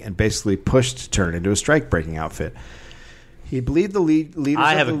beginning and basically pushed to turn into a strike-breaking outfit. He believed the leaders of the Legion.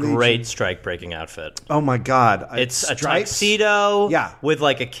 I have a great strike-breaking outfit. Oh, my God. It's a tuxedo with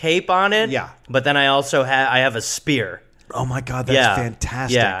like a cape on it. Yeah. But then I also have a spear. Oh my God, that's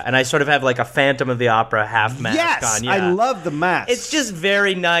fantastic. Yeah, and I sort of have like a Phantom of the Opera half mask Yes, on. Yeah. I love the mask. It's just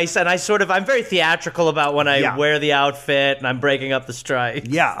very nice, and I'm very theatrical about when I wear the outfit, and I'm breaking up the stripes.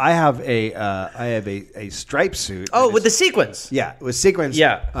 Yeah, I have a stripe suit. Oh, with the sequins. Yeah, with sequins.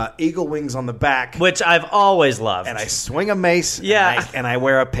 Yeah. Eagle wings on the back. Which I've always loved. And I swing a mace. Yeah. And I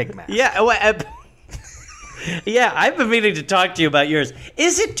wear a pig mask. Yeah, yeah, I've been meaning to talk to you about yours.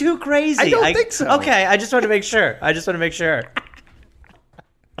 Is it too crazy? I don't think so. Okay, I just want to make sure.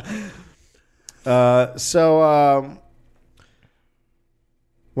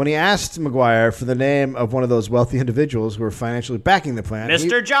 When he asked McGuire for the name of one of those wealthy individuals who were financially backing the plan,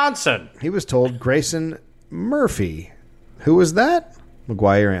 Mr. Johnson. He was told Grayson Murphy. Who was that?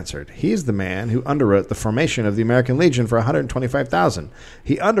 McGuire answered, "He's the man who underwrote the formation of the American Legion for $125,000.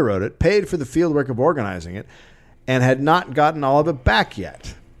 He underwrote it, paid for the field work of organizing it, and had not gotten all of it back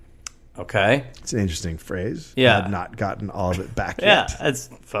yet." Okay. It's an interesting phrase. Yeah. Had not gotten all of it back Yeah, yet. that's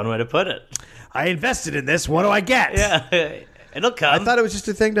a fun way to put it. I invested in this. What do I get? Yeah, it'll come. I thought it was just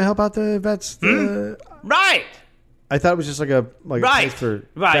a thing to help out the vets. Right. I thought it was just like a place for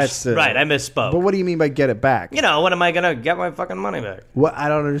vets. Right, I misspoke. But what do you mean by get it back? You know, when am I going to get my fucking money back? What? I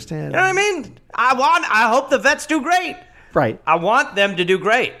don't understand. You know what I mean? I hope the vets do great. Right. I want them to do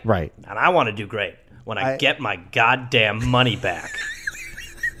great. Right. And I want to do great when I get my goddamn money back.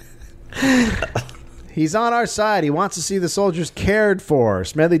 He's on our side. He wants to see the soldiers cared for.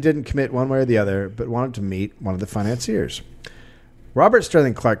 Smedley didn't commit one way or the other, but wanted to meet one of the financiers. Robert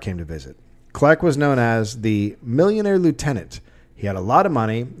Sterling Clark came to visit. Clark was known as the Millionaire Lieutenant. He had a lot of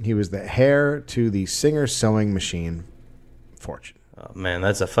money. He was the heir to the Singer sewing machine fortune. Oh, man,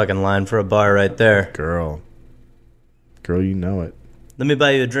 that's a fucking line for a bar right there. Girl, you know it. Let me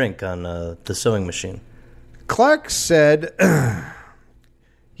buy you a drink on the sewing machine. Clark said,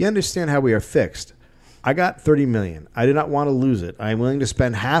 "You understand how we are fixed. I got $30 million. I do not want to lose it. I am willing to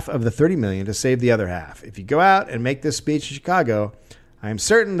spend half of the $30 million to save the other half. If you go out and make this speech in Chicago, I am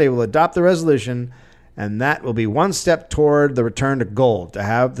certain they will adopt the resolution, and that will be one step toward the return to gold, to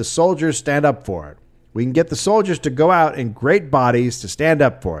have the soldiers stand up for it. We can get the soldiers to go out in great bodies to stand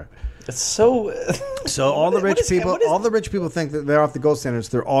up for it." It's so... So all the rich people think that they're off the gold standards.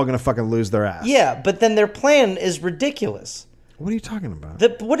 They're all going to fucking lose their ass. Yeah, but then their plan is ridiculous. What are you talking about? The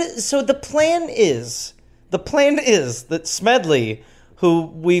plan is that Smedley, who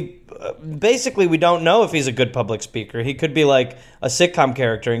we don't know if he's a good public speaker. He could be like a sitcom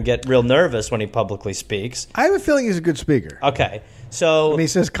character and get real nervous when he publicly speaks. I have a feeling he's a good speaker. Okay, so I mean, he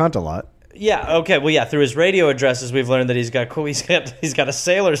says cunt a lot. Yeah. Okay. Well, yeah. Through his radio addresses, we've learned that he's got a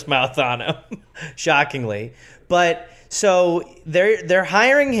sailor's mouth on him, shockingly. But so they're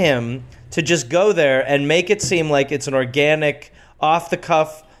hiring him to just go there and make it seem like it's an organic, off the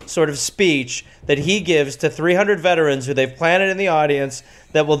cuff sort of speech that he gives to 300 veterans who they've planted in the audience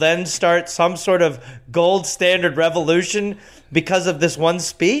that will then start some sort of gold standard revolution because of this one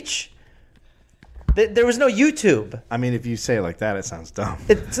speech. There was no YouTube. I mean, if you say it like that, it sounds dumb.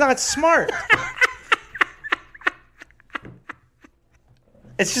 It's not smart.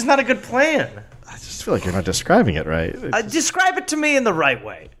 It's just not a good plan. I just feel like you're not describing it right. Describe it to me in the right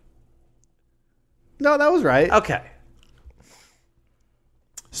way. No, that was right. Okay.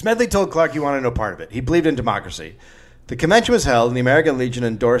 Smedley told Clark he wanted no part of it. He believed in democracy. The convention was held, and the American Legion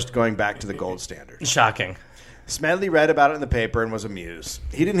endorsed going back to the gold standard. Shocking. Smedley read about it in the paper and was amused.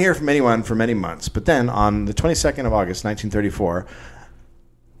 He didn't hear from anyone for many months, but then on the 22nd of August, 1934,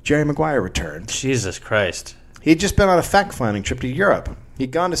 Jerry McGuire returned. Jesus Christ. He'd just been on a fact-finding trip to Europe.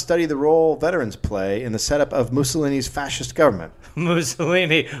 He'd gone to study the role veterans play in the setup of Mussolini's fascist government.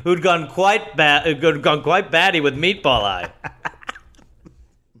 Mussolini, who'd gone quite batty with Meatball Eye.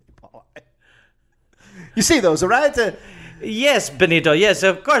 You see those, right? Yes, Benito. Yes,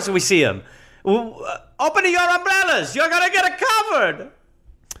 of course we see him. Open your umbrellas. You're going to get it covered.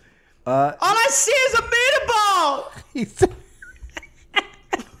 All I see is a meatball.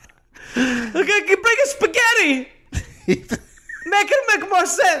 Okay, bring a spaghetti. Make it make more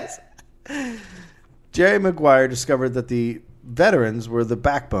sense. Jerry McGuire discovered that the veterans were the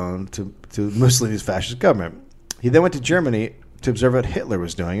backbone to Mussolini's fascist government. He then went to Germany to observe what Hitler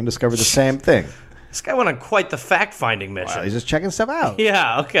was doing and discovered the same thing. This guy went on quite the fact-finding mission. Wow, he's just checking stuff out.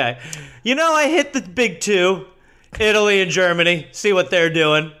 Yeah, okay. You know, I hit the big two, Italy and Germany, see what they're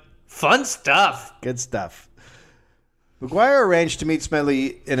doing. Fun stuff. Good stuff. McGuire arranged to meet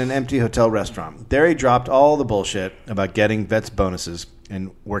Smedley in an empty hotel restaurant. There he dropped all the bullshit about getting vets bonuses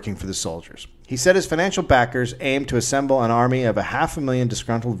and working for the soldiers. He said his financial backers aimed to assemble an army of 500,000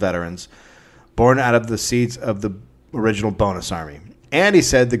 disgruntled veterans born out of the seeds of the original bonus army. And he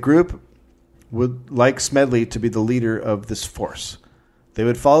said the group would like Smedley to be the leader of this force. They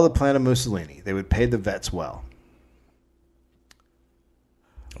would follow the plan of Mussolini. They would pay the vets well.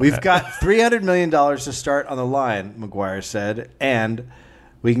 We've got $300 million to start on the line, McGuire said, and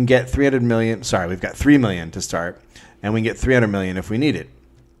we can get $300 million. Sorry, we've got $3 million to start, and we can get $300 million if we need it.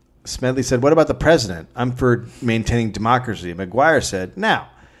 Smedley said, what about the president? I'm for maintaining democracy. McGuire said, now,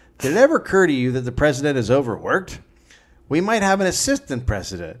 did it ever occur to you that the president is overworked? We might have an assistant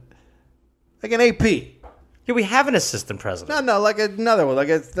president, like an AP. Yeah, we have an assistant president. No, like another one, like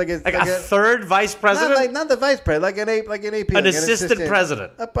a third vice president? not the vice president, like an AP, An assistant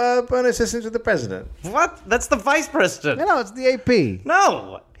president. An assistant to the president. What? That's the vice president. No, it's the AP.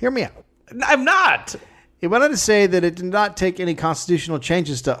 No, Hear me out. I'm not. He went on to say that it did not take any constitutional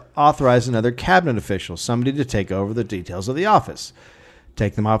changes to authorize another cabinet official, somebody to take over the details of the office,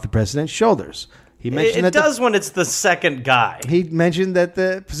 take them off the president's shoulders. He mentioned It does when it's the second guy. He mentioned that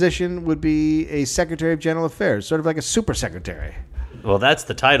the position would be a Secretary of General Affairs, sort of like a super secretary. Well, that's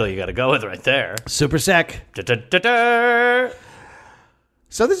the title you got to go with right there. Super sec. Da-da-da-da.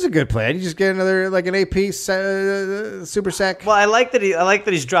 So this is a good plan. You just get another, like an AP super sec. Well, I like that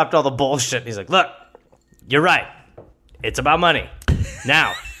he's dropped all the bullshit. He's like, look, you're right. It's about money.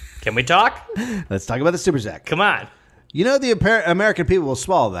 Now, can we talk? Let's talk about the super sec. Come on. You know the American people will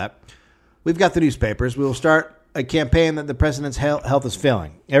swallow that. We've got the newspapers. We will start a campaign that the president's health is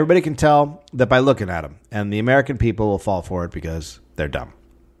failing. Everybody can tell that by looking at him, and the American people will fall for it because they're dumb.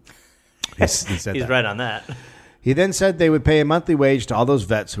 He said He's that. right on that. He then said they would pay a monthly wage to all those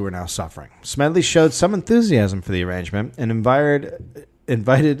vets who are now suffering. Smedley showed some enthusiasm for the arrangement and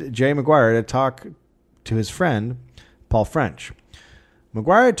invited Jay McGuire to talk to his friend, Paul French.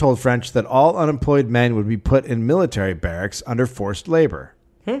 McGuire had told French that all unemployed men would be put in military barracks under forced labor.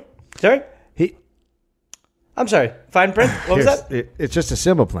 Sorry? I'm sorry. Fine print? What was that? It's just a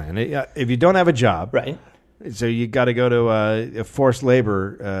simple plan. If you don't have a job, Right. so you got to go to a forced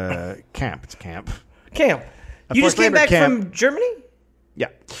labor camp. It's a camp. Camp. You just forced came labor back camp. from Germany? Yeah.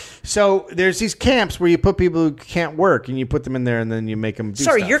 So there's these camps where you put people who can't work, and you put them in there, and then you make them do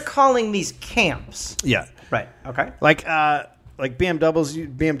Sorry, stuff. you're calling these camps. Yeah. Right. Okay. Like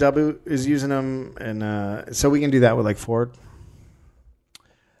BMW is using them, and so we can do that with like Ford.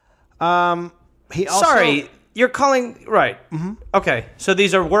 He also, Sorry, you're calling right. Mm-hmm. Okay, so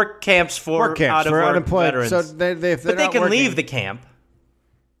these are work camps for out of work unemployed veterans. So they can leave the camp.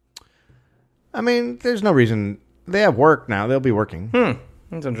 I mean, there's no reason. They have work now. They'll be working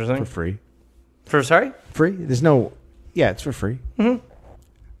That's interesting. for free. For sorry? Free? There's no. Yeah, it's for free. Mm-hmm.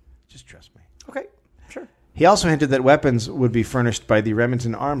 Just trust me. Okay, sure. He also hinted that weapons would be furnished by the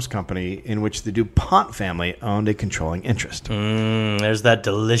Remington Arms Company, in which the DuPont family owned a controlling interest. There's that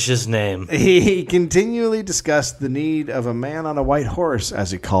delicious name. He continually discussed the need of a man on a white horse,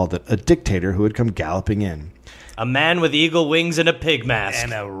 as he called it, a dictator who would come galloping in. A man with eagle wings and a pig mask.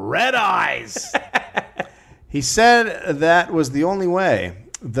 And red eyes. He said that was the only way,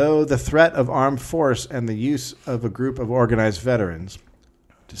 though the threat of armed force and the use of a group of organized veterans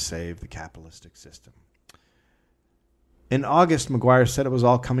to save the capitalistic system. In August, McGuire said it was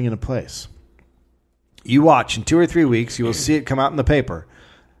all coming into place. You watch. In 2 or 3 weeks, you will see it come out in the paper.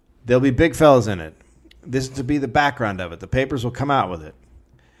 There'll be big fellas in it. This is to be the background of it. The papers will come out with it.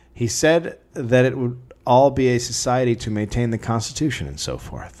 He said that it would all be a society to maintain the Constitution and so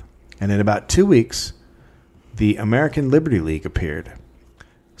forth. And in about 2 weeks, the American Liberty League appeared.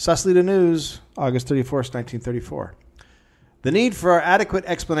 Sausalito News, August 31st, 1934. The need for adequate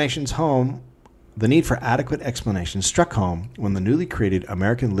explanations struck home when the newly created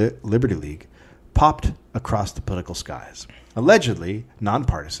American Liberty League popped across the political skies. Allegedly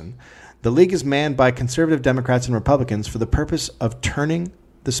nonpartisan, the League is manned by conservative Democrats and Republicans for the purpose of turning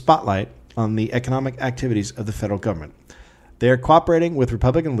the spotlight on the economic activities of the federal government. They are cooperating with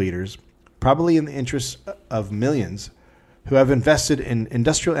Republican leaders, probably in the interests of millions who have invested in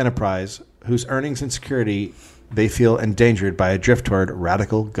industrial enterprise whose earnings and security they feel endangered by a drift toward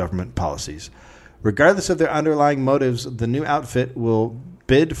radical government policies. Regardless of their underlying motives, the new outfit will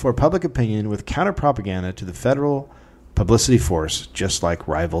bid for public opinion with counter-propaganda to the federal publicity force, just like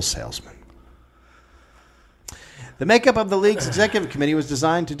rival salesmen. The makeup of the League's executive committee was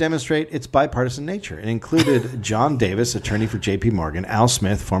designed to demonstrate its bipartisan nature. It included John Davis, attorney for J.P. Morgan, Al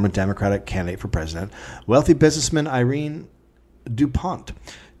Smith, former Democratic candidate for president, wealthy businessman Irene DuPont,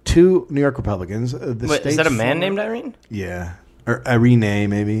 2 New York Republicans. Wait, is that a man named Irene? Yeah. Or Irene,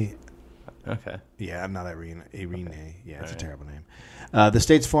 maybe. Okay. Yeah, not Irene. Irene. Yeah, it's a terrible name. The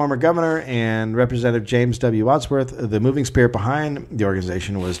state's former governor and Representative James W. Wadsworth. The moving spirit behind the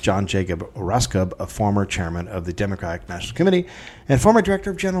organization was John Jacob Roscoe, a former chairman of the Democratic National Committee and former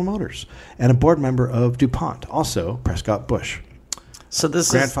director of General Motors and a board member of DuPont. Also, Prescott Bush, So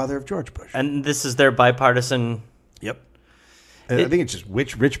this grandfather of George Bush. and this is their bipartisan. Yep. I think it's just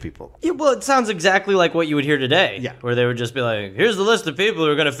rich people. Yeah, well, it sounds exactly like what you would hear today. Yeah. Where they would just be like, here's the list of people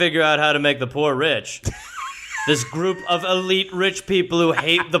who are going to figure out how to make the poor rich. This group of elite rich people who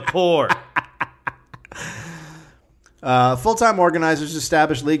hate the poor. Full-time organizers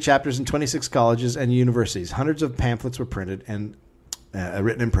established league chapters in 26 colleges and universities. Hundreds of pamphlets were printed and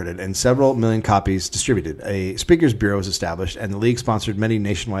written and printed, and several million copies distributed. A speakers bureau was established, and the league sponsored many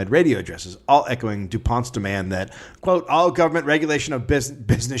nationwide radio addresses, all echoing DuPont's demand that, quote, all government regulation of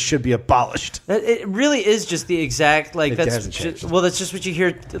business should be abolished. It really is just the exact, like, that's hasn't changed. that's just what you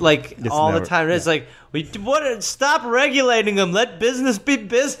hear, like, all the time. It's like, stop regulating them. Let business be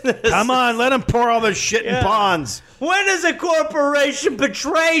business. Come on, let them pour all their shit in ponds. When has a corporation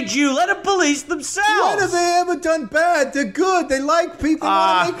betrayed you? Let them police themselves. When have they ever done bad? They're good. They like people. They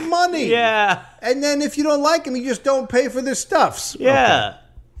want to make money. Yeah. And then if you don't like them, you just don't pay for their stuffs. Yeah.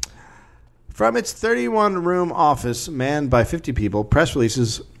 Okay. From its 31-room office, manned by 50 people, press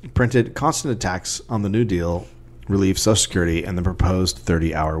releases printed constant attacks on the New Deal, relief, Social Security, and the proposed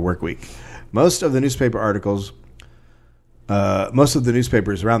 30-hour work week. Most of the newspapers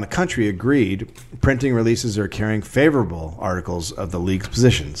around the country agreed, printing releases or carrying favorable articles of the league's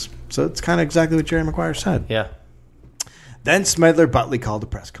positions. So it's kind of exactly what Jerry Maguire said. Yeah. Then Smedley Butler called a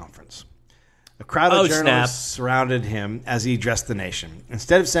press conference. A crowd of journalists snap. surrounded him as he addressed the nation.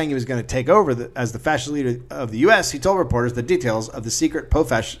 Instead of saying he was going to take over as the fascist leader of the U.S., he told reporters the details of the secret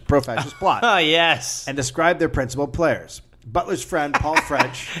pro-fascist plot Oh, yes. and described their principal players. Butler's friend, Paul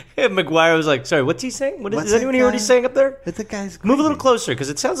French. McGuire was like, sorry, what's he saying? Is What's anyone that hear what guy? he's saying up there? The guy's Move a little crazy. closer, because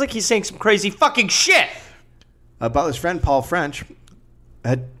it sounds like he's saying some crazy fucking shit. Butler's friend, Paul French,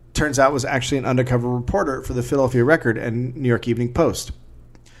 turns out was actually an undercover reporter for the Philadelphia Record and New York Evening Post.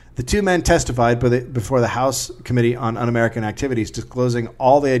 The two men testified before the House Committee on Un-American Activities, disclosing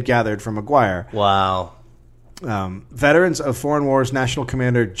all they had gathered from Maguire. Wow. Veterans of Foreign Wars National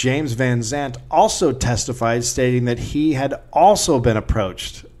Commander James Van Zandt also testified, stating that he had also been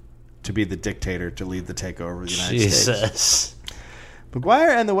approached to be the dictator to lead the takeover of the United States. Jesus.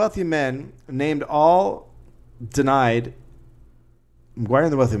 Maguire and the wealthy men denied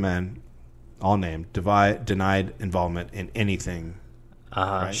involvement in anything.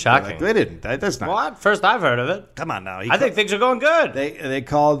 Right? Shocking. Like, they didn't. That's not. What? First I've heard of it. Come on now. I think things are going good. they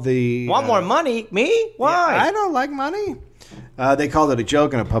called the Want more money? Me? Why? I don't like money. They called it a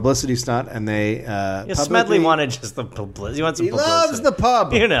joke and a publicity stunt, and they Smedley wanted just the publicity. He wants some He publicity. loves the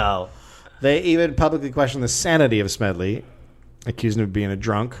pub. You know. They even publicly questioned the sanity of Smedley, accusing him of being a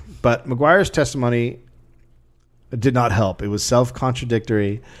drunk. But Maguire's testimony did not help. It was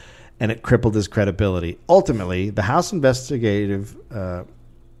self-contradictory, and it crippled his credibility. Ultimately, the House Investigative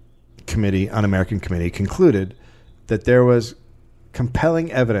Committee, Un-American Committee, concluded that there was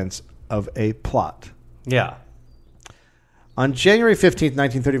compelling evidence of a plot. Yeah. On January 15th,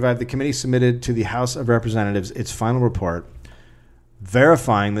 1935, the committee submitted to the House of Representatives its final report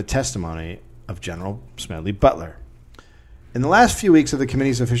verifying the testimony of General Smedley Butler. In the last few weeks of the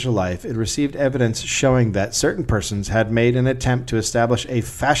committee's official life, it received evidence showing that certain persons had made an attempt to establish a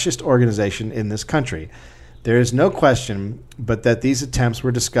fascist organization in this country. There is no question but that these attempts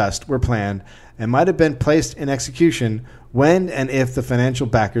were discussed, were planned, and might have been placed in execution when and if the financial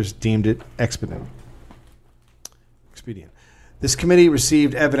backers deemed it expedient. This committee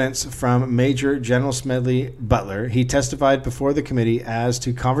received evidence from Major General Smedley Butler. He testified before the committee as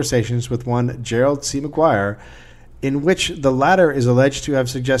to conversations with one Gerald C. Maguire, in which the latter is alleged to have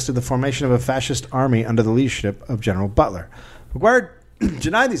suggested the formation of a fascist army under the leadership of General Butler. Maguire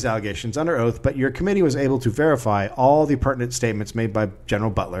denied these allegations under oath, but your committee was able to verify all the pertinent statements made by General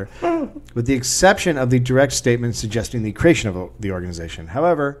Butler, with the exception of the direct statement suggesting the creation of the organization.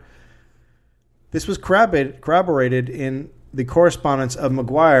 However, this was corroborated in the correspondence of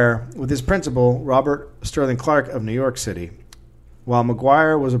Maguire with his principal, Robert Sterling Clark of New York City, while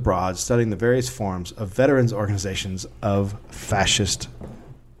Maguire was abroad studying the various forms of veterans organizations of fascist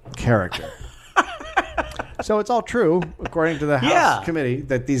character. So it's all true, according to the House Committee,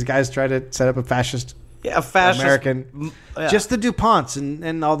 that these guys tried to set up a fascist American. Just the DuPonts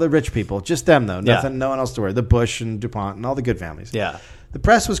and all the rich people. Just them, though. Nothing. No one else to worry. The Bush and DuPont and all the good families. Yeah. The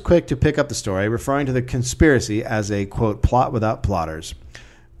press was quick to pick up the story, referring to the conspiracy as a, quote, plot without plotters,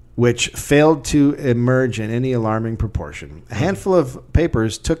 which failed to emerge in any alarming proportion. A handful of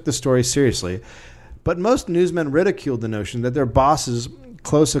papers took the story seriously, but most newsmen ridiculed the notion that their bosses'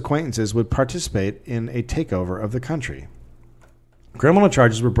 close acquaintances would participate in a takeover of the country. Criminal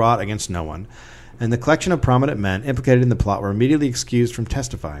charges were brought against no one, and the collection of prominent men implicated in the plot were immediately excused from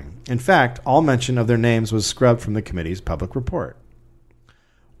testifying. In fact, all mention of their names was scrubbed from the committee's public report.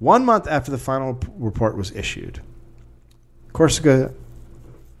 1 month after the final report was issued,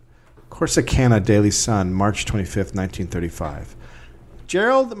 Corsicana Daily Sun, March 25, 1935.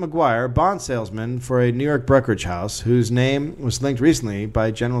 Gerald McGuire, bond salesman for a New York brokerage house, whose name was linked recently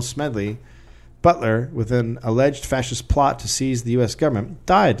by General Smedley Butler with an alleged fascist plot to seize the U.S. government,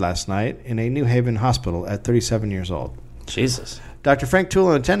 died last night in a New Haven hospital at 37 years old. Jesus. Dr. Frank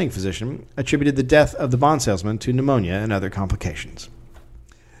Toole, an attending physician, attributed the death of the bond salesman to pneumonia and other complications.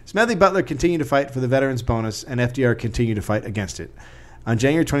 Smedley Butler continued to fight for the veterans bonus, and FDR continued to fight against it. On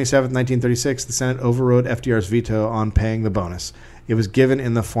January 27, 1936, the Senate overrode FDR's veto on paying the bonus. It was given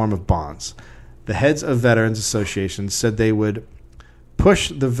in the form of bonds. The heads of veterans associations said they would push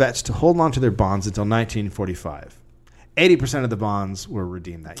the vets to hold on to their bonds until 1945. 80% of the bonds were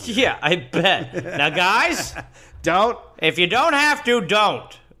redeemed that year. Yeah, I bet. Now, guys, Don't. if you don't have to,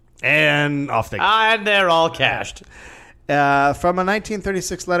 don't. And off they go. And they're all cashed. From a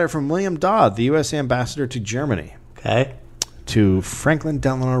 1936 letter from William Dodd, the U.S. ambassador to Germany, Okay. to Franklin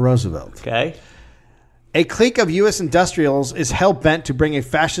Delano Roosevelt. Okay. A clique of U.S. industrials is hell-bent to bring a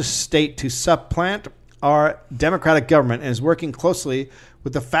fascist state to supplant our democratic government and is working closely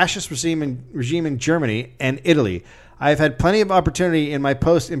with the fascist regime in Germany and Italy. I have had plenty of opportunity in my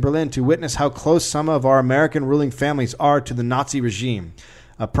post in Berlin to witness how close some of our American ruling families are to the Nazi regime.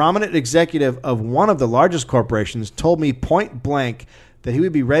 A prominent executive of one of the largest corporations told me point blank that he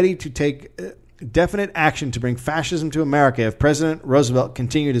would be ready to take definite action to bring fascism to America if President Roosevelt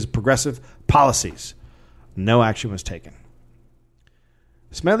continued his progressive policies. No action was taken.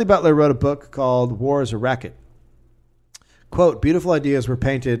 Smedley Butler wrote a book called War is a Racket. Quote, beautiful ideas were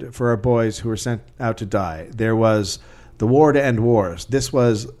painted for our boys who were sent out to die. There was the war to end wars. This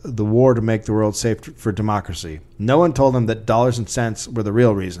was the war to make the world safe for democracy. No one told them that dollars and cents were the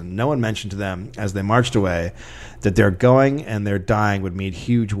real reason. No one mentioned to them as they marched away that their going and their dying would mean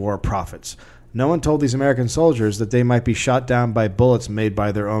huge war profits. No one told these American soldiers that they might be shot down by bullets made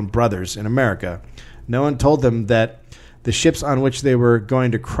by their own brothers in America. No one told them that the ships on which they were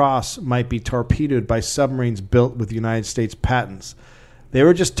going to cross might be torpedoed by submarines built with United States patents. They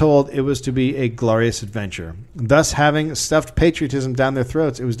were just told it was to be a glorious adventure. Thus, having stuffed patriotism down their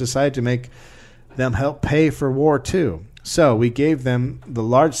throats, it was decided to make them help pay for war too. So we gave them the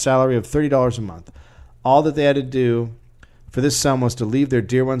large salary of $30 a month. All that they had to do for this sum was to leave their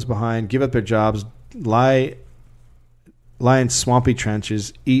dear ones behind, give up their jobs, lie in swampy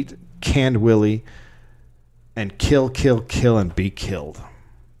trenches, eat canned willy, and kill, and be killed.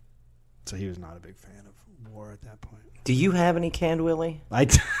 So he was not a big fan of war at that point. Do you have any canned Willy? I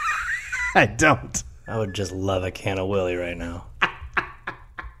don't. I would just love a can of Willy right now.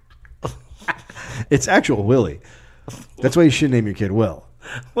 It's actual Willie. That's why you should name your kid Will.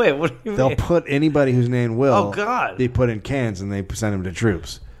 Wait, what do you They'll mean? put anybody who's named Will. Oh, God. They put in cans and they send them to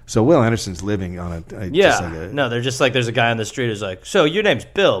troops. So Will Anderson's living on Yeah. No, they're just like there's a guy on the street who's like, so your name's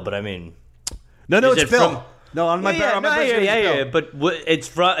Bill, but I mean... No, Is it's it Bill. from- No, on my birth certificate, it's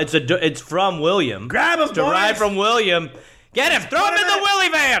Bill. But it's from William. Grab him, It's derived boys. from William. Get him! Throw him in the Willy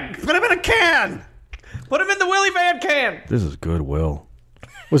van! Put him in a can. Put him in the Willy van can! This is good, Will.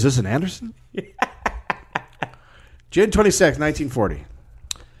 Was this an Anderson? June 26, 1940.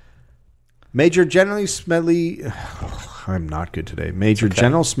 Major General Smedley... I'm not good today. Major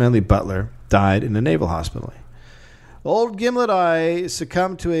General Smedley Butler died in a naval hospital. Old Gimlet Eye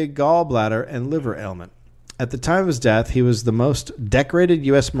succumbed to a gallbladder and liver ailment. At the time of his death, he was the most decorated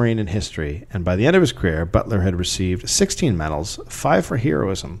U.S. Marine in history, and by the end of his career, Butler had received 16 medals, 5 for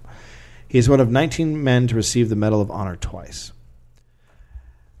heroism. He is one of 19 men to receive the Medal of Honor twice.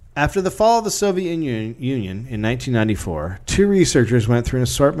 After the fall of the Soviet Union in 1994, 2 researchers went through an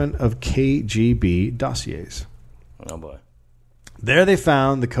assortment of KGB dossiers. Oh, boy. There they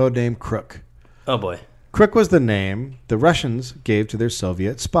found the codename Crook. Oh, boy. Crook was the name the Russians gave to their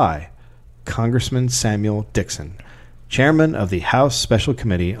Soviet spy, Congressman Samuel Dixon, chairman of the House Special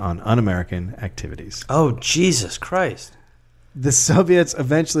Committee on Un-American Activities. Oh, Jesus Christ. The Soviets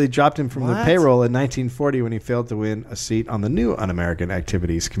eventually dropped him from their What? payroll in 1940 when he failed to win a seat on the new Un-American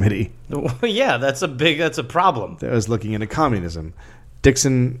Activities Committee Yeah, that's a problem. that was looking into communism.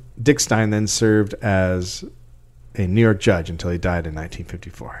 Dickstein then served as a New York judge until he died in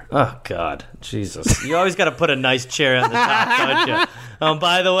 1954. Oh, God. Jesus. You always got to put a nice chair on the top, don't you? Oh,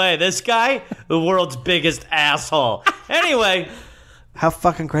 by the way, this guy, the world's biggest asshole. Anyway. How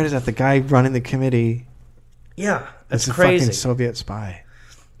fucking great is that? The guy running the committee. Yeah, that's is a crazy. fucking Soviet spy.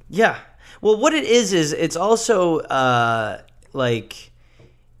 Yeah. Well, what it is it's also like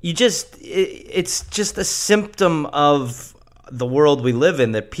you just it's just a symptom of the world we live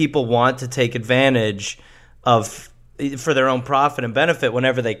in, that people want to take advantage of for their own profit and benefit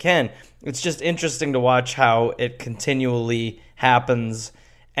whenever they can. It's just interesting to watch how it continually happens,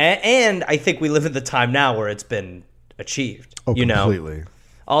 and I think we live in the time now where it's been achieved. Oh, you completely. know.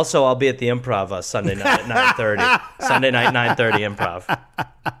 Also, I'll be at the Improv Sunday night at 9:30. Sunday night 9:30 Improv.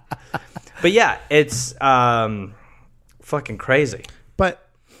 But yeah, it's fucking crazy. But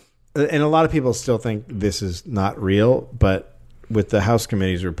and a lot of people still think this is not real, but with the House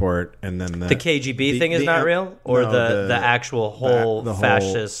Committee's report and then the KGB thing is not real, or no, the actual whole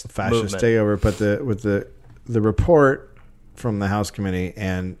fascist movement. takeover. But with the report from the House Committee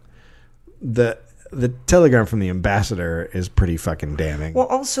and the telegram from the ambassador is pretty fucking damning. Well,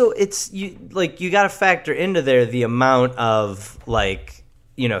 also it's you got to factor into there the amount of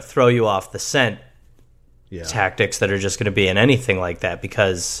throw you off the scent tactics that are just going to be in anything like that,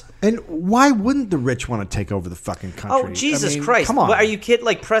 because. And why wouldn't the rich want to take over the fucking country? Oh, Jesus Christ. Come on. What, are you kidding?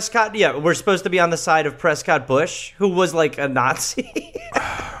 Like Prescott? Yeah, we're supposed to be on the side of Prescott Bush, who was like a Nazi.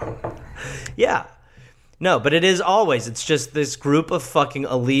 Yeah. No, but it's just this group of fucking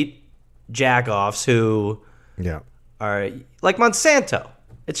elite jack-offs who are like Monsanto.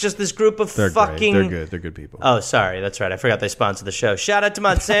 It's just this group of They're fucking... great. They're good. They're good people. Oh, sorry. That's right. I forgot they sponsored the show. Shout out to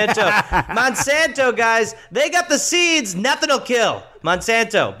Monsanto. Monsanto, guys. They got the seeds. Nothing will kill.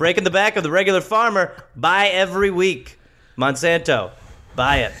 Monsanto, breaking the back of the regular farmer. Buy every week. Monsanto,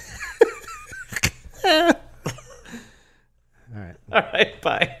 buy it. All right.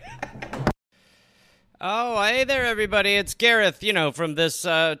 Bye. Oh, hey there, everybody. It's Gareth, from this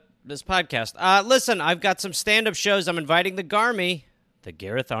podcast. Listen, I've got some stand-up shows I'm inviting the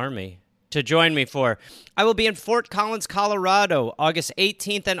Gareth Army, to join me for. I will be in Fort Collins, Colorado, August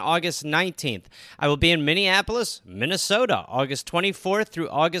 18th and August 19th. I will be in Minneapolis, Minnesota, August 24th through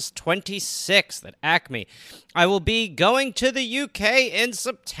August 26th at Acme. I will be going to the UK in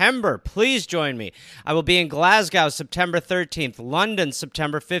September. Please join me. I will be in Glasgow, September 13th, London,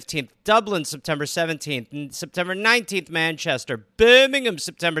 September 15th, Dublin, September 17th, and September 19th, Manchester, Birmingham,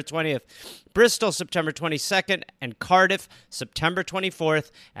 September 20th, Bristol, September 22nd, and Cardiff, September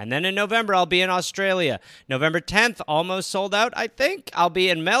 24th. And then in November, I'll be in Australia. November 10th, almost sold out, I think. I'll be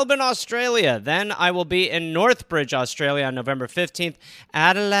in Melbourne, Australia. Then I will be in Northbridge, Australia on November 15th.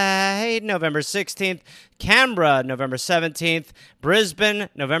 Adelaide, November 16th. Canberra, November 17th. Brisbane,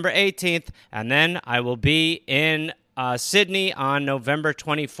 November 18th. And then I will be in Sydney on November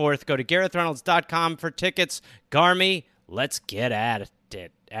 24th. Go to GarethReynolds.com for tickets. Garmy, let's get at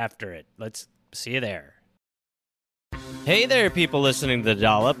it after it. Let's see you there. Hey there, people listening to The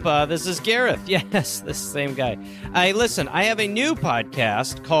Dollop. This is Gareth. Yes, this same guy. Listen, I have a new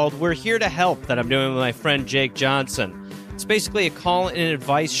podcast called We're Here to Help that I'm doing with my friend Jake Johnson. It's basically a call and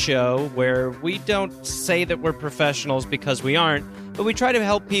advice show where we don't say that we're professionals because we aren't, but we try to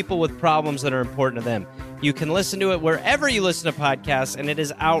help people with problems that are important to them. You can listen to it wherever you listen to podcasts, and it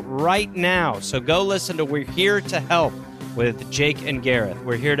is out right now. So go listen to We're Here to Help with Jake and Gareth.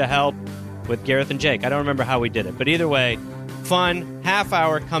 We're Here to Help with Gareth and Jake. I don't remember how we did it, but either way, fun, half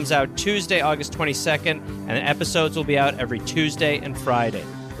hour, comes out Tuesday, August 22nd, and the episodes will be out every Tuesday and Friday.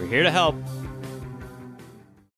 We're Here to Help